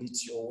to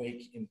complete your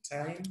work in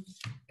time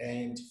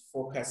and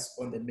focus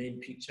on the main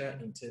picture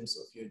in terms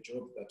of your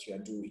job that you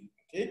are doing,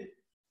 okay?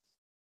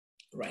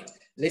 Right,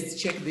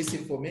 let's check this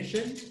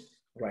information.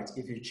 Right,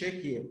 if you check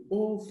here,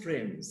 all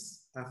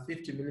frames are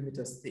 50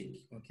 millimeters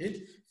thick,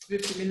 okay?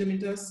 50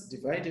 millimeters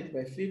divided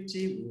by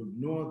 50, we would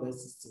know that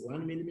it's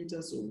 1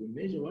 millimeter, so we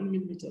measure 1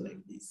 millimeter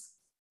like this.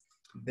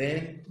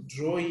 Then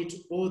draw it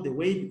all the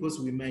way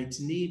because we might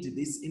need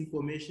this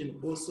information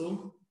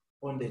also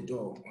on the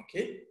door,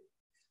 okay?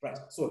 Right,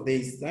 so there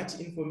is that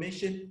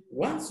information.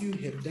 Once you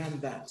have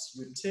done that,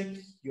 you take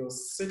your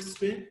set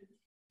square,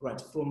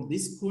 right, from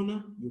this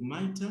corner, you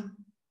miter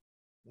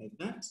like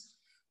that.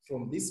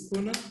 From this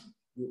corner,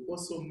 you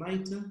also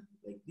miter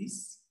like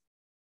this.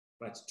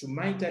 Right, to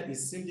miter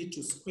is simply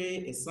to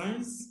square a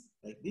size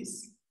like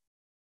this.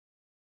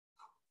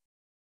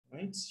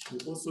 Right, you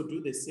also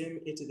do the same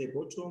at the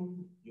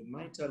bottom, you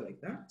miter like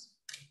that.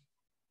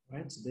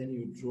 Right, then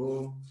you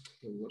draw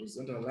the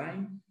horizontal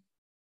line.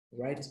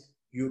 Right,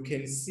 you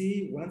can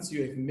see once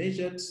you have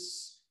measured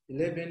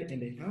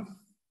 11.5,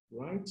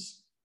 right,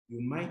 you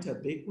miter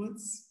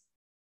backwards.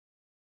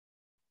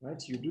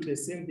 Right, you do the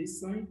same this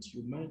side,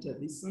 you miter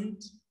this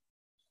side,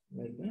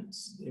 like that.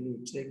 Then you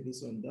take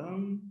this one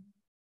down.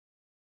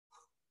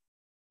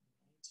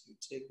 Right, you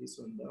take this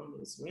one down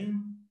as well.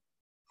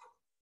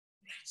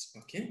 Right,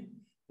 okay.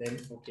 Then,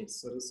 okay,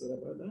 sorry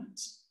about that.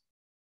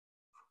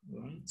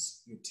 Right,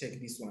 you take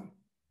this one.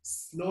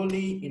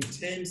 slowly in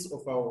terms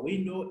of our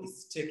window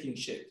is taking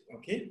shape,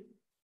 okay?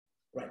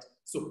 Right,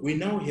 so we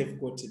now have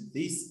got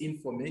this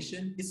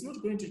information. It's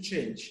not going to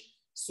change.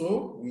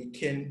 So we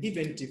can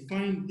even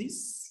define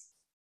this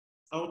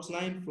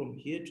outline from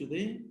here to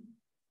there,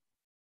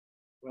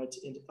 right?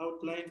 And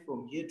outline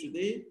from here to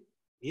there.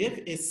 You have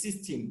a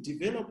system,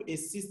 develop a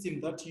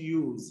system that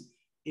you use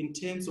in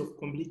terms of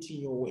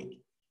completing your work.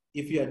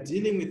 If you are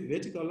dealing with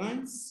vertical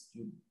lines,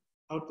 you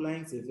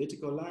outline the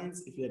vertical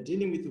lines. If you are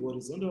dealing with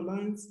horizontal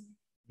lines,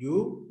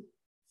 you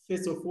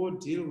first of all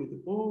deal with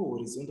all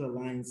horizontal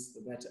lines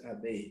that are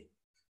there.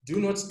 Do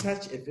not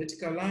touch a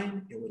vertical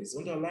line, a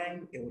horizontal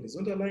line, a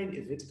horizontal line,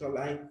 a vertical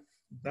line.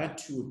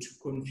 That would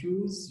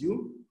confuse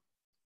you,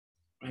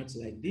 right?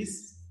 Like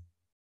this.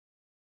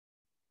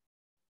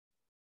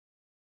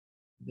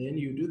 Then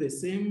you do the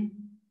same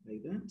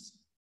like that.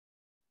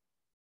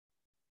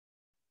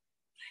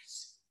 Right.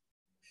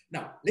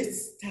 Now,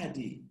 let's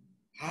study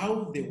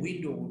how the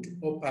window would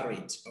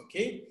operate,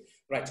 okay?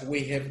 Right,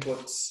 we have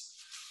got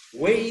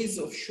ways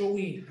of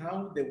showing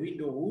how the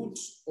window would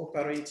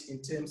operate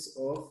in terms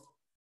of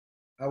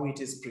how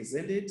it is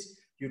presented.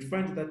 You'd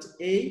find that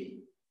A,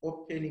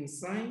 opening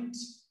side,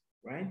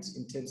 right,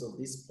 in terms of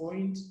this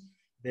point.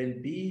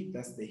 Then B,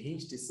 that's the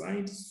hinged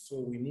side,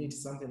 so we need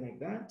something like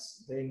that.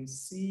 Then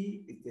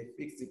C is the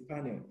fixed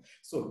panel.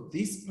 So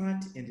this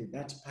part and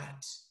that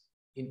part,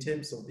 in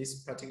terms of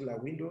this particular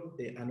window,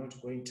 they are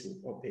not going to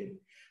open.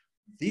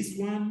 This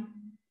one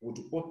would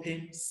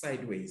open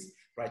sideways,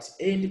 right?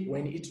 And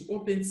when it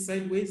opens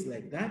sideways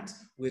like that,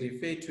 we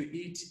refer to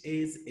it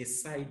as a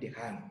side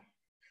hang,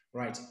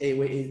 right?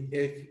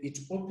 If it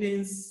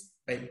opens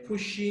by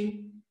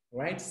pushing,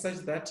 right, such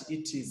that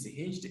it is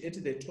hinged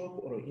at the top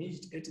or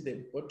hinged at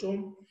the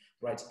bottom,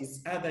 right?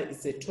 It's either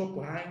it's a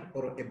top hang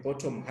or a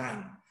bottom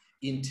hang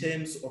in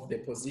terms of the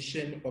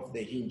position of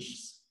the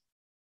hinges,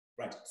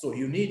 right? So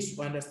you need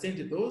to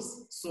understand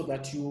those so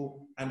that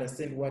you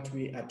understand what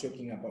we are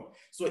talking about.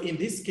 So in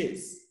this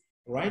case,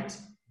 right,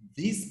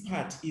 this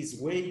part is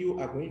where you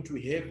are going to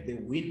have the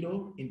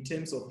window in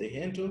terms of the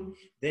handle.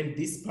 Then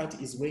this part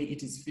is where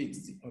it is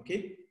fixed,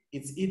 okay?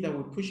 It's either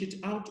we push it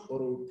out or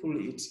we pull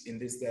it in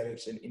this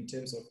direction in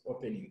terms of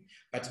opening,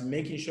 but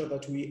making sure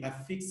that we are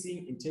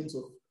fixing in terms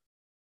of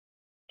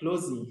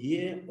closing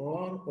here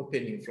or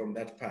opening from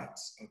that part,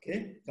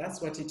 okay? That's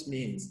what it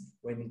means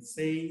when it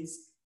says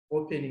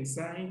opening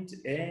side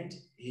and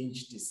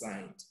hinged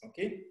side,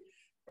 okay?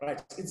 Right,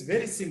 it's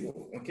very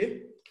simple,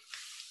 okay?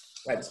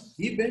 Right,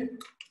 given,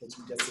 let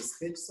me just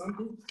sketch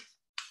something.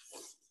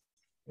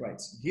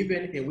 Right,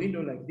 given a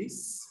window like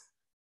this,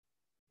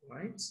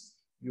 right?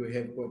 You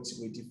have got,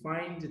 we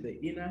defined the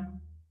inner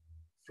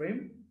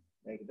frame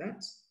like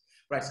that.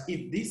 Right,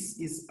 if this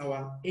is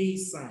our A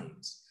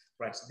side,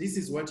 right, this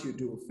is what you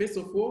do. First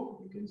of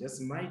all, you can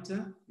just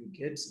miter, you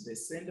get the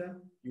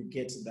center, you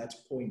get that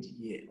point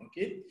here,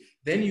 okay?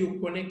 Then you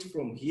connect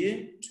from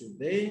here to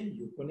there,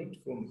 you connect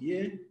from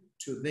here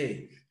to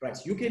there, right?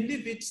 You can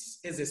leave it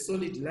as a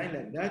solid line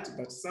like that,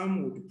 but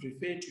some would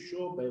prefer to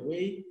show by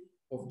way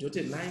of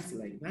dotted lines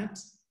like that.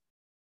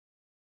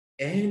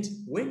 And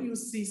when you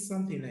see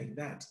something like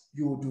that,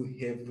 you would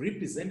have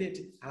represented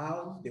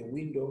how the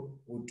window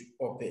would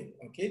open,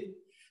 okay?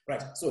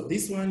 Right, so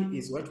this one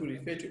is what we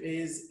refer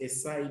to as a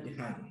side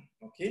hang,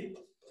 okay?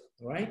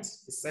 Right,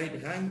 a side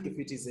hang, if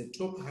it is a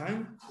top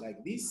hang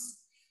like this,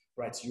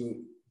 right,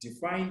 you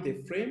define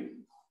the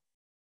frame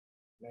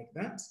like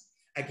that.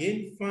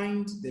 Again,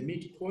 find the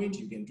midpoint.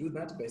 You can do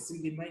that by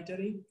simply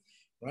mitering,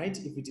 right?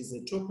 If it is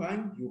a top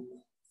hang, you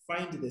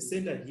find the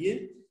center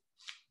here.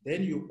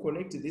 Then you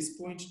connect this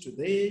point to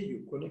there,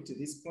 you connect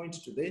this point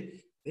to there,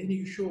 then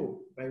you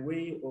show by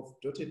way of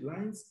dotted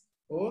lines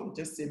or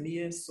just a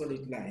mere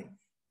solid line.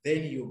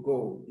 Then you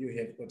go, you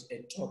have got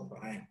a top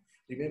hang.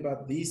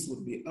 Remember, this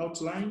would be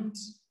outlined,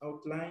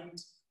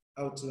 outlined,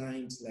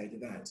 outlined like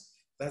that.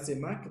 That's a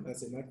mark,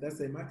 that's a mark,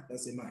 that's a mark,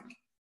 that's a mark.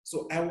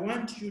 So I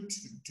want you to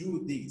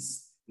do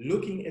this,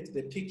 looking at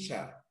the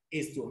picture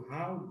as to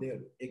how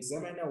the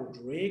examiner would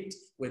react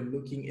when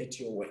looking at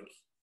your work.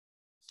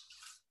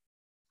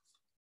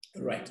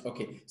 Right,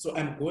 okay, so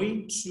I'm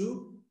going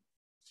to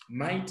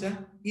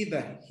miter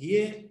either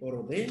here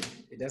or there,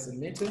 it doesn't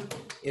matter,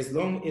 as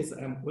long as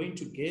I'm going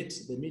to get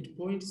the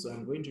midpoint. So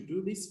I'm going to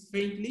do this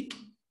faintly.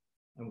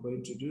 I'm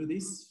going to do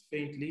this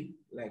faintly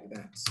like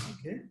that,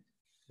 okay?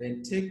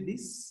 Then take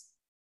this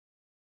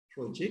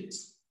project,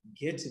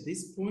 get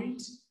this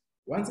point.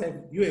 Once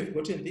you have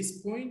gotten this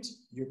point,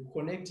 you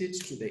connect it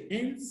to the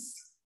ends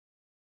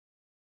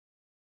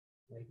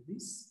like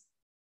this.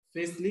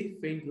 Firstly,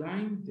 faint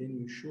line, then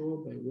you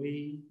show by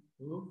way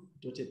of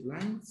dotted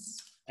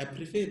lines. I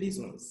prefer these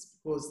ones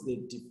because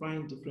they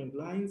define different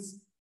lines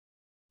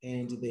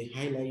and they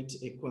highlight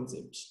a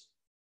concept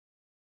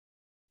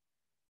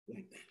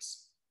like that.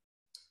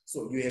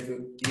 So you have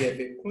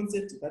a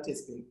concept that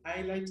has been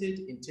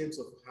highlighted in terms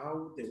of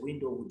how the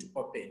window would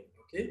open,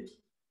 okay?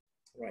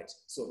 Right,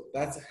 so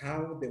that's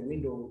how the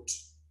window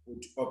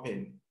would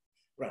open,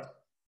 right?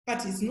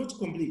 But it's not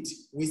complete.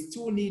 We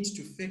still need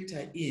to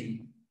factor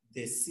in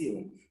the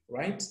seal,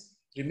 right?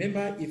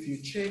 Remember, if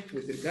you check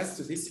with regards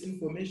to this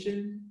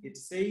information, it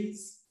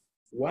says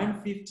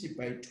 150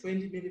 by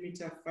 20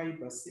 millimeter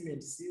fiber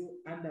cement seal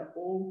under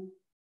all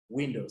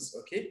windows,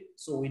 okay?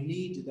 So we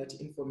need that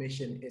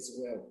information as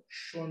well,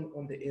 shown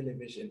on the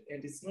elevation,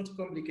 and it's not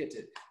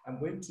complicated. I'm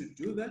going to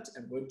do that.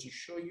 I'm going to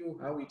show you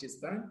how it is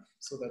done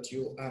so that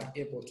you are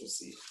able to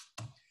see.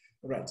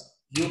 All right,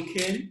 you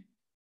can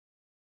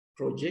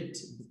project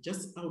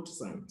just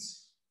outside,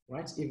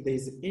 right? If there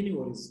is any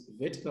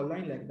vertical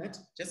line like that,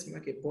 just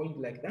make a point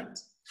like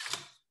that.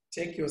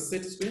 Take your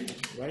set square,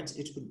 right?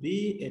 It could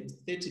be at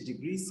 30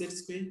 degrees set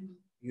square.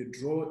 You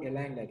draw a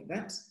line like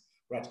that,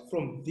 right?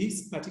 From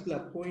this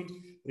particular point,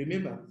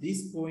 remember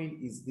this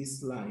point is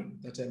this line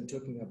that I'm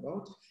talking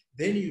about.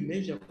 Then you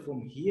measure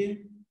from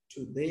here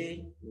to there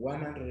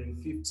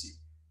 150.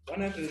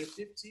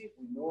 150,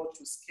 we know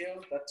to scale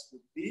that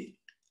would be,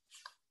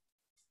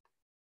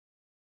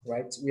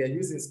 right? We are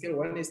using scale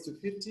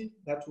 1:50.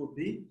 That would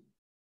be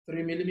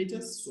 3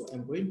 millimeters. So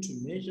I'm going to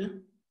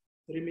measure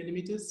 3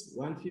 millimeters,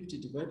 150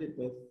 divided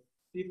by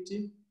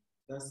 50,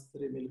 that's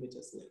 3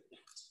 millimeters like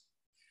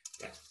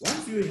that. Right.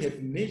 Once you have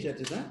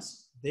measured that,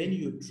 then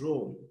you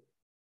draw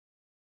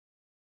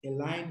a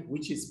line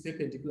which is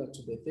perpendicular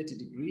to the 30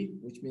 degree,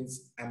 which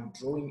means I'm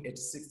drawing at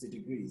 60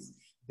 degrees.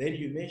 Then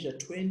you measure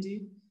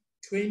 20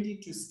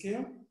 to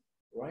scale,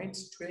 right?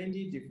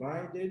 20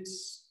 divided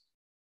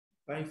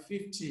by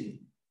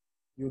 50,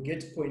 you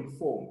get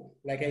 0.4.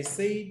 Like I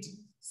said,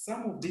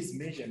 some of these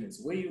measurements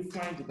where you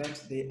find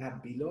that they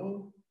are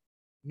below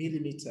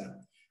millimeter,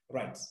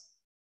 right?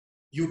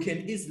 You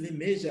can easily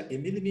measure a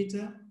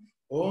millimeter,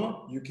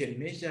 or you can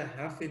measure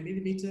half a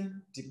millimeter,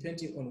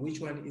 depending on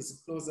which one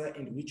is closer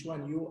and which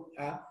one you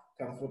are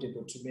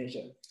comfortable to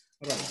measure.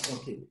 All right,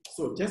 okay.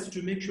 So just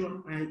to make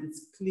sure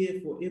it's clear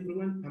for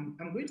everyone,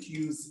 I'm going to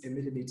use a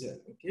millimeter,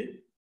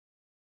 okay?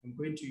 I'm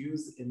going to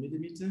use a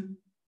millimeter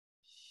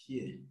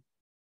here,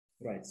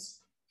 right?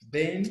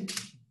 Then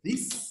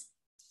this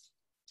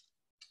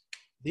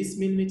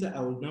millimeter, I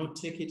will now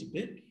take it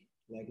back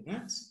like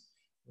that,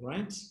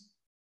 right?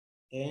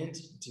 And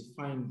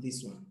define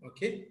this one,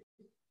 okay?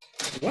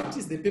 What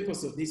is the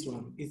purpose of this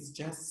one? It's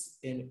just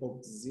an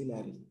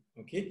auxiliary,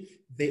 okay?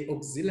 The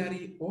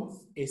auxiliary of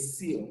a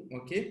seal,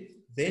 okay?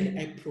 Then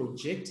I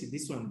project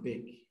this one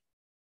back.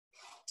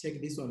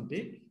 Take this one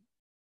back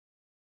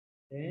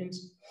and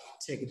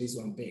take this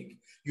one back.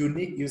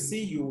 You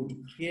see, you would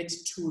create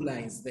two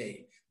lines there.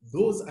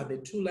 Those are the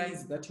two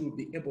lines that you'll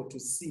be able to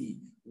see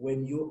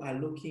when you are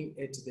looking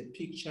at the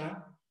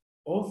picture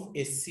of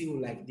a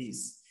seal like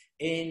this.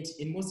 And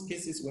in most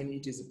cases, when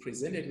it is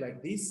presented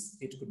like this,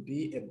 it could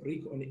be a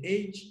brick on the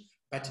edge,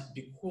 but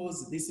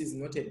because this is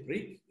not a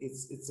brick,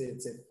 it's a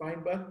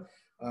fiber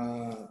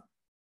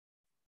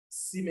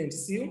cement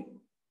seal,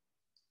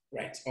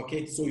 right?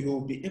 Okay, so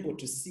you'll be able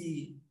to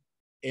see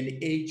an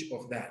edge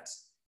of that.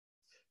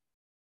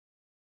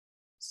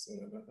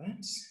 Sorry about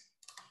that.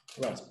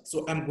 Right,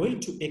 so I'm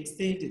going to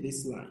extend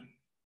this line,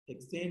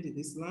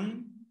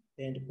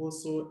 and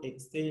also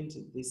extend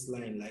this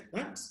line like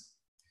that.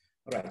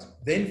 All right,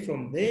 then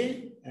from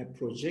there, I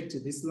project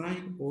this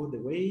line all the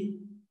way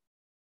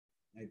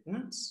like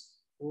that,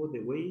 all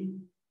the way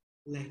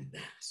like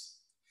that.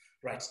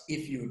 Right,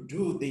 if you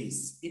do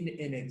this in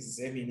an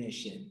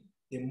examination,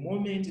 the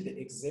moment the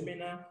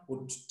examiner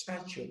would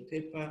touch your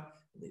paper,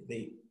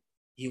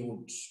 he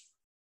would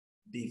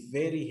be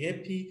very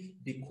happy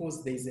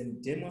because there's a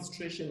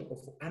demonstration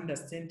of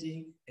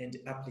understanding and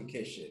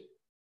application.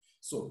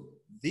 So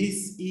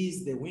this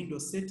is the window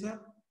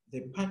setup,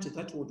 the part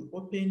that would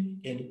open,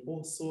 and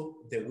also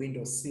the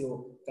window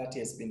sill that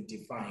has been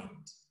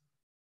defined.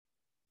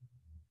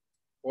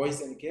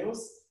 Boys and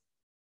girls,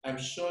 I'm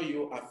sure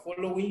you are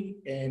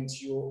following and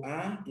you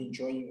are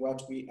enjoying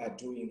what we are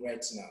doing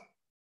right now.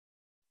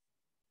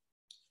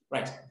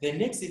 Right, the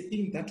next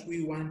thing that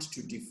we want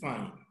to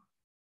define,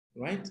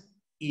 right,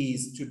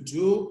 is to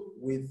do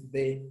with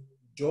the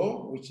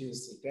door, which in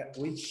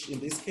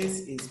this case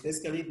is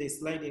basically the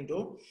sliding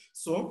door.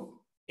 So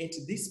at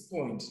this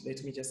point,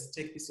 let me just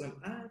take this one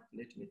up.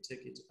 Let me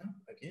take it up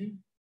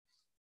again.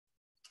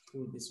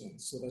 Pull this one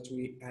so that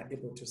we are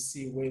able to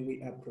see where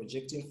we are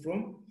projecting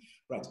from.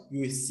 Right,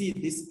 you will see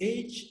this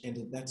edge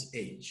and that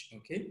edge,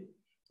 okay?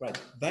 Right,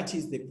 that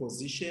is the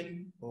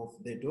position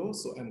of the door.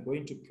 So I'm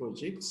going to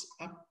project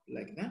up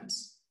like that.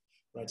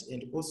 Right,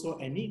 and also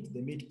I need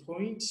the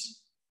midpoint.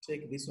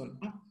 Take this one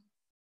up,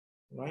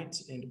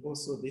 right? And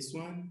also this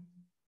one,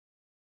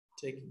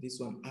 take this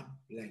one up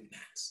like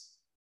that.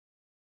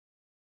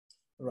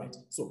 Right,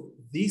 so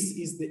this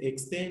is the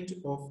extent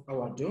of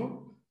our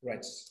door,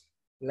 right?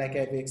 Like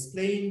I've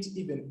explained,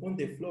 even on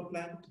the floor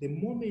plan, the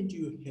moment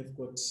you have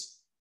got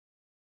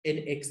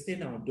an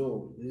external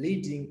door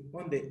leading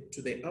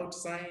to the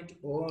outside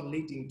or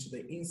leading to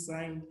the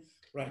inside,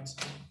 right?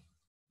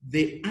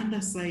 The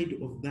underside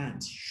of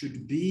that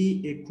should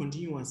be a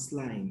continuous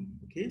line,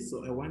 okay?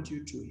 So I want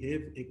you to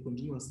have a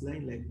continuous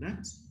line like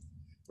that,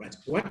 right?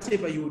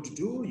 Whatever you would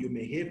do, you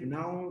may have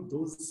now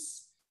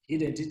those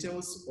hidden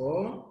details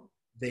or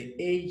the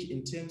edge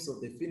in terms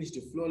of the finished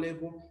floor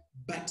level,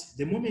 But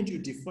the moment you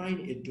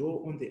define a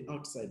door on the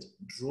outside,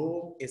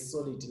 draw a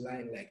solid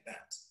line like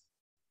that,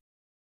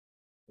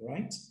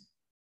 right?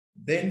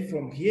 Then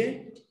from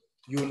here,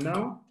 you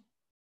now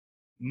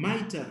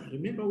miter.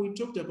 Remember we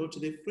talked about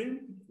the frame?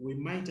 We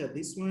miter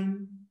this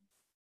one,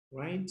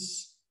 right?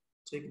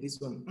 Take this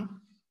one up.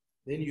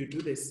 Then you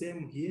do the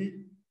same here.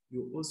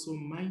 You also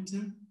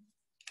miter.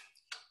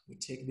 You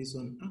take this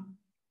one up.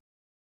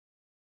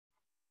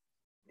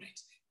 Right.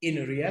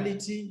 In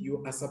reality,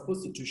 you are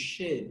supposed to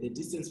share the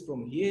distance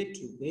from here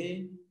to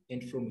there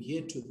and from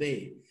here to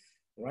there,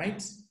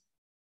 right?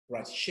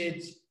 Right,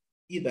 shade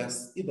either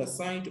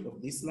side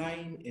of this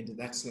line and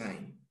that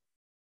line.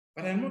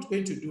 But I'm not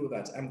going to do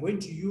that. I'm going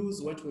to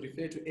use what we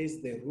refer to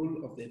as the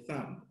rule of the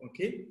thumb,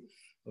 okay?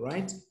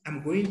 Right,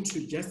 I'm going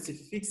to just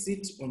fix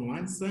it on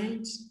one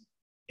side,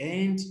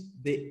 and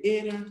the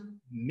error,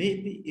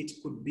 maybe it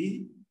could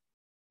be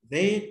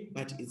there,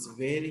 but it's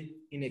very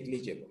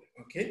negligible,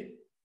 okay?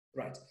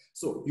 Right,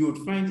 so you would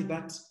find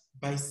that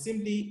by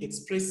simply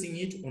expressing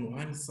it on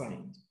one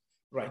side,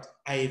 right,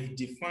 I've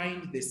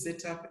defined the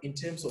setup in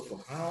terms of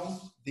how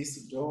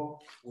this door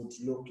would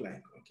look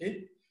like,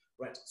 okay?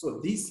 Right, so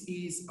this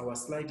is our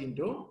sliding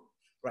door,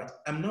 right?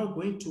 I'm now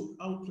going to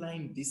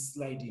outline this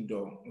sliding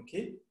door,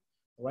 okay?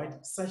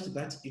 Right, such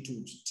that it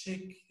would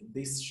take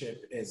this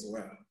shape as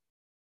well.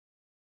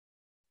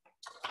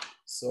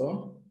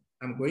 So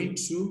I'm going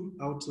to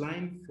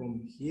outline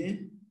from here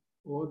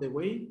all the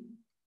way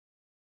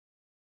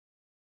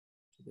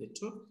to the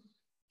top.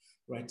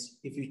 Right,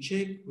 if you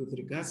check with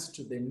regards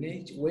to the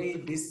way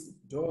this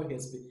door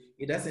has been,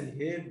 it doesn't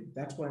have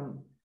that one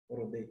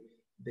or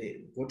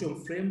the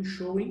bottom frame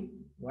showing,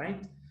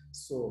 right?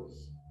 So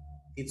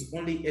it's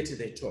only at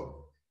the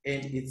top,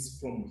 and it's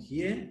from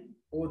here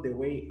all the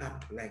way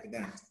up like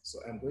that. So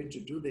I'm going to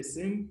do the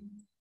same,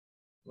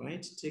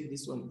 right? Take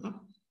this one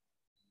up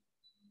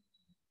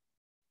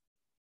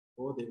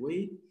all the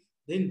way,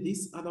 then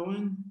this other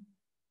one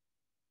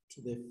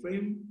to the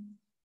frame,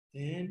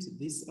 and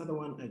this other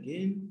one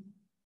again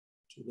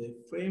to the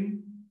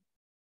frame,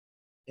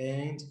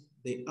 and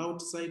the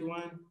outside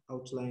one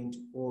outlined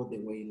all the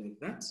way like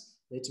that.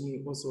 Let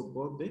me also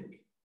go back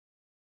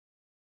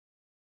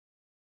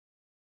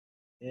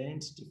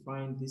and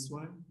define this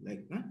one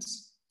like that.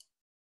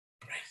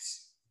 Right.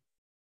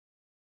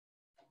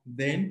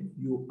 Then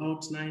you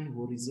outline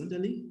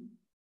horizontally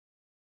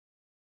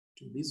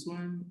to this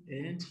one,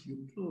 and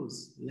you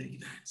close like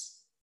that.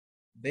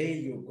 There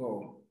you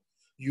go.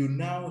 You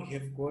now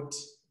have got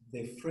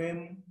the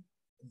frame,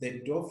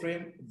 the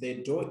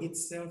door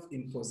itself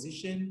in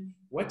position.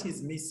 What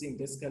is missing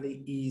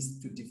basically is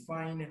to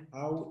define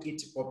how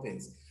it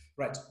opens.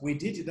 Right, we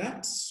did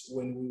that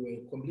when we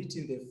were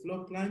completing the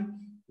floor plan.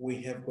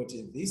 We have got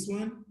this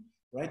one,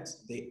 right?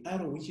 The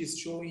arrow which is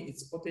showing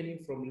it's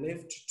opening from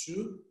left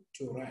to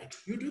right.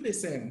 You do the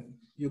same.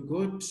 You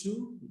go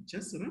to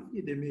just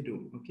roughly the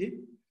middle, okay?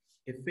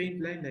 A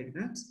faint line like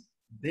that.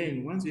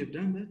 Then once you have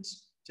done that,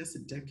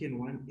 just darken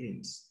one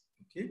end,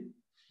 okay?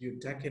 You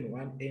darken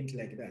one end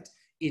like that.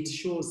 It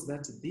shows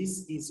that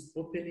this is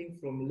opening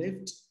from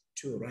left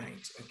to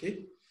right,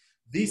 okay?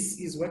 This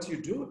is what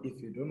you do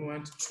if you don't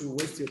want to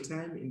waste your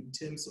time in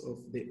terms of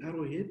the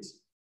arrowhead.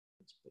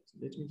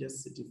 Let me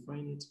just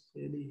define it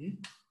clearly here.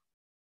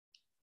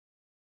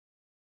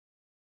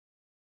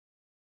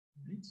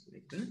 Right,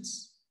 like that.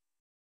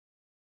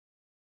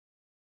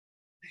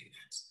 Like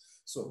that.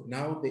 So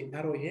now the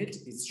arrowhead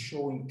is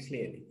showing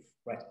clearly,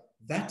 right?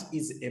 That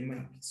is a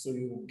mark. So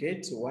you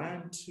get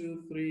 1,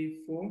 2, 3,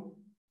 4,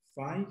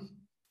 5,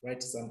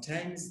 right?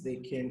 Sometimes they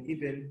can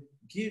even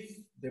give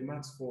the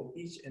marks for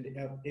each and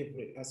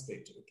every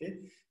aspect, okay?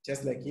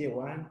 Just like here,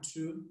 1,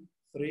 2,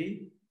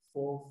 3,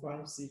 4,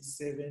 5, 6,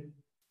 7,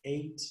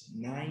 8,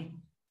 9.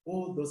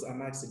 All those are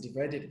marks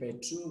divided by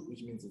 2,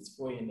 which means it's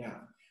 4.5.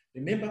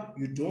 Remember,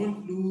 you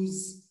don't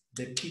lose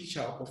the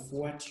picture of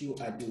what you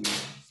are doing.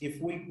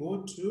 If we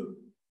go to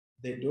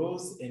the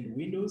doors and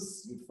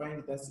windows, you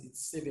find that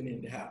it's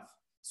 7.5.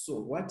 So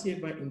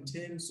whatever in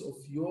terms of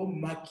your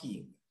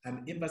marking,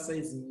 I'm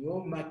emphasizing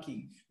your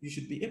marking, you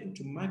should be able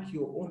to mark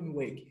your own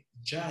work,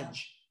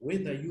 judge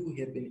whether you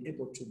have been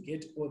able to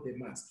get all the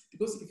marks.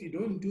 Because if you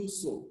don't do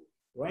so,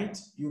 right,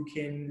 you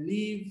can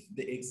leave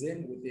the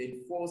exam with a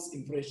false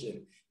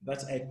impression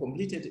that I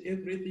completed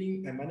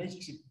everything, I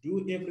managed to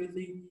do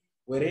everything,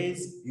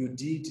 whereas you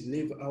did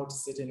leave out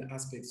certain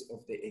aspects of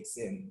the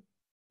exam.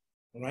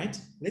 All right,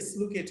 let's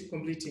look at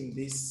completing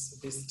these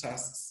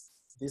tasks,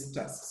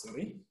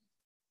 sorry.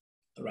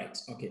 All right,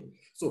 okay.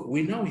 So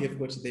we now have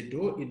got the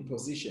door in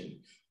position.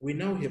 We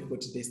now have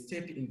got the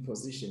step in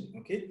position,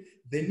 okay?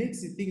 The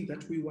next thing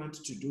that we want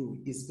to do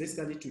is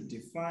basically to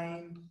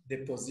define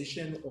the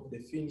position of the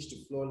finished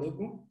floor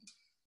level.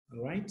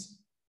 All right,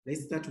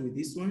 let's start with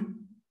this one.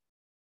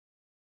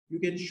 You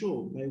can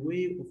show by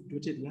way of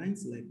dotted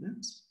lines like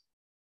that.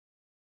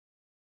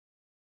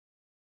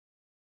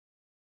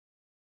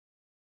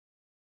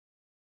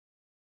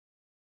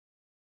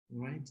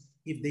 Right?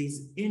 If there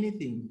is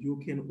anything,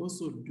 you can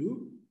also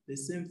do the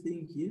same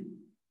thing here,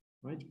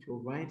 right?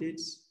 Provided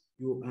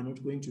you are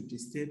not going to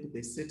disturb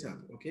the setup,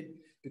 okay?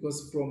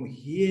 Because from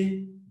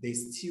here,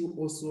 there's still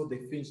also the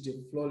finished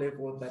flow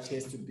level that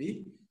has to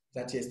be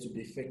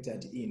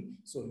factored in.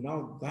 So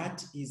now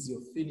that is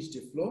your finished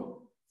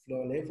flow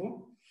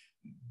level.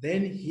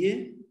 Then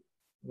here,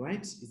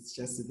 right, it's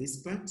just this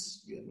part,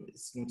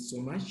 it's not so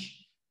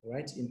much,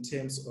 right, in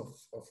terms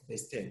of the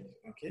step,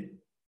 okay?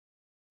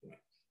 Right.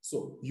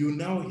 So you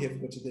now have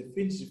got the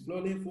finished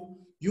flow level.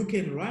 You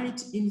can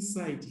write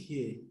inside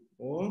here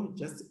or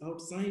just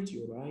outside,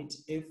 you write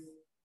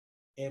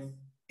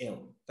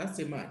FFL. That's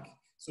a mark.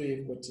 So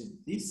you've got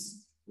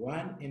this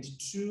 1 and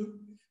 2.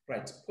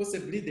 Right,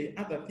 possibly the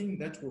other thing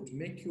that would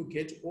make you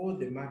get all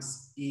the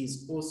marks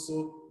is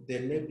also the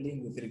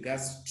labeling with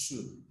regards to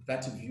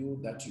that view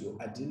that you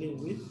are dealing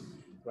with.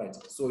 Right,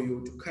 so you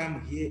would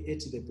come here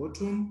at the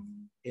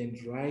bottom and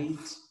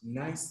write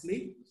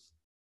nicely.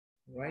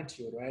 Right,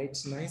 you write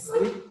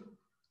nicely.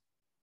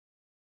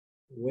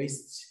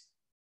 Waist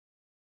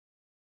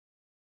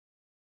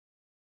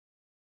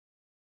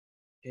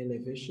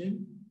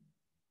elevation.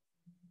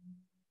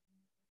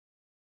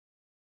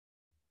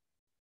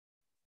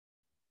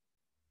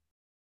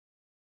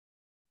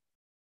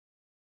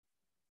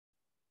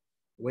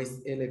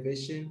 Waist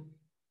elevation.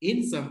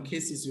 In some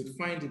cases, you'd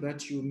find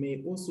that you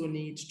may also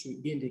need to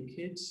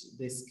indicate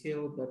the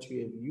scale that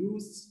you have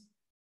used,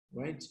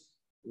 right?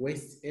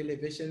 Waist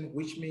elevation,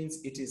 which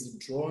means it is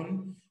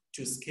drawn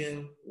to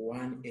scale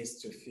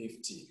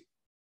 1:50.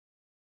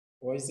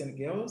 Boys and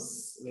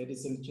girls,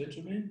 ladies and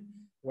gentlemen,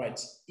 right,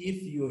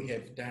 if you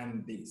have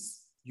done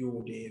this, you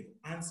would have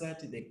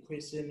answered the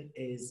question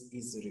as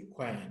is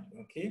required,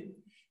 okay?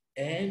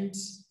 And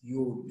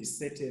you will be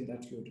certain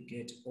that you would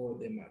get all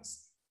the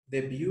marks.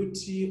 The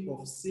beauty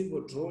of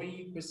civil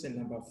drawing question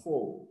number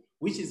 4,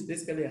 which is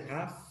basically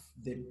half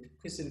the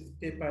question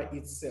paper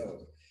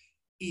itself,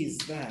 is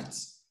that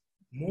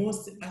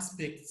most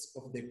aspects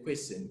of the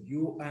question,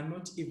 you are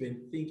not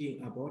even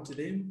thinking about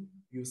them.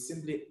 You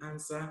simply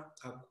answer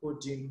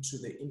according to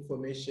the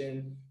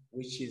information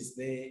which is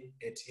there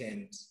at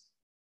hand.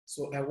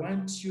 So I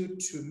want you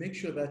to make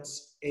sure that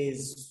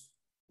as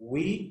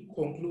we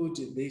conclude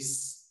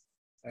this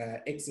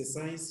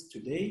exercise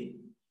today,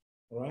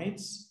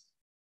 right,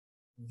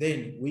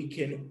 then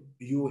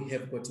you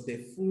have got the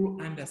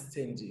full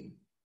understanding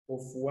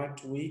of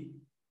what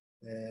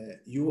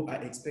you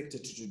are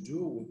expected to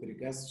do with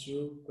regards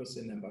to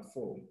question number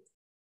 4.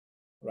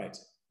 Right,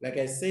 like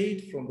I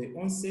said from the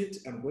onset,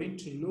 I'm going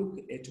to look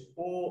at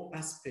all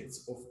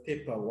aspects of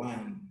paper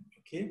 1,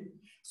 okay?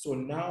 So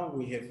now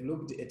we have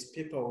looked at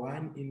paper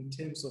 1 in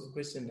terms of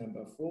question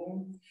number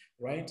 4,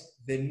 right?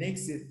 The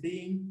next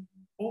thing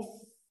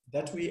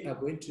that we are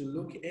going to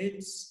look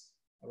at,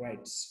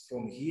 right,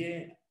 from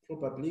here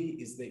probably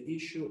is the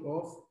issue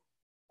of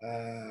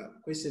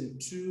question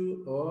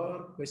 2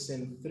 or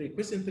question 3.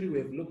 Question 3 we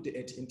have looked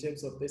at in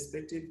terms of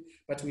perspective,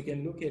 but we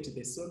can look at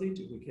the solid,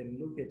 we can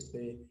look at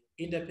the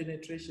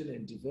interpenetration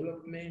and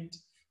development,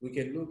 we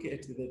can look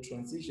at the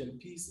transition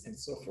piece and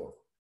so forth.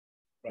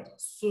 Right,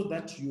 so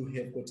that you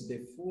have got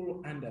the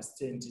full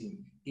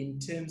understanding in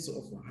terms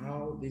of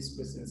how these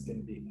questions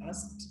can be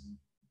asked.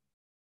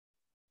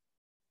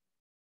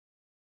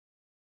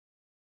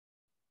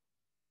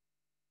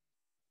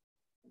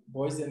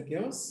 Boys and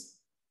girls,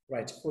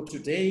 right, for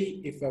today,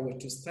 if I were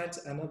to start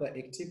another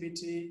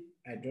activity,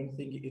 I don't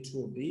think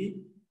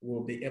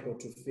we'll be able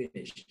to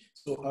finish.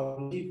 So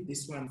I'll leave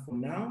this one for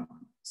now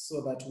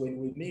so that when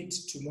we meet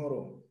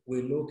tomorrow,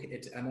 we'll look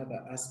at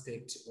another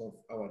aspect of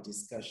our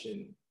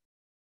discussion.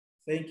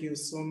 Thank you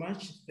so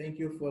much. Thank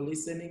you for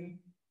listening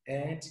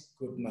and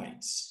good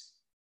night.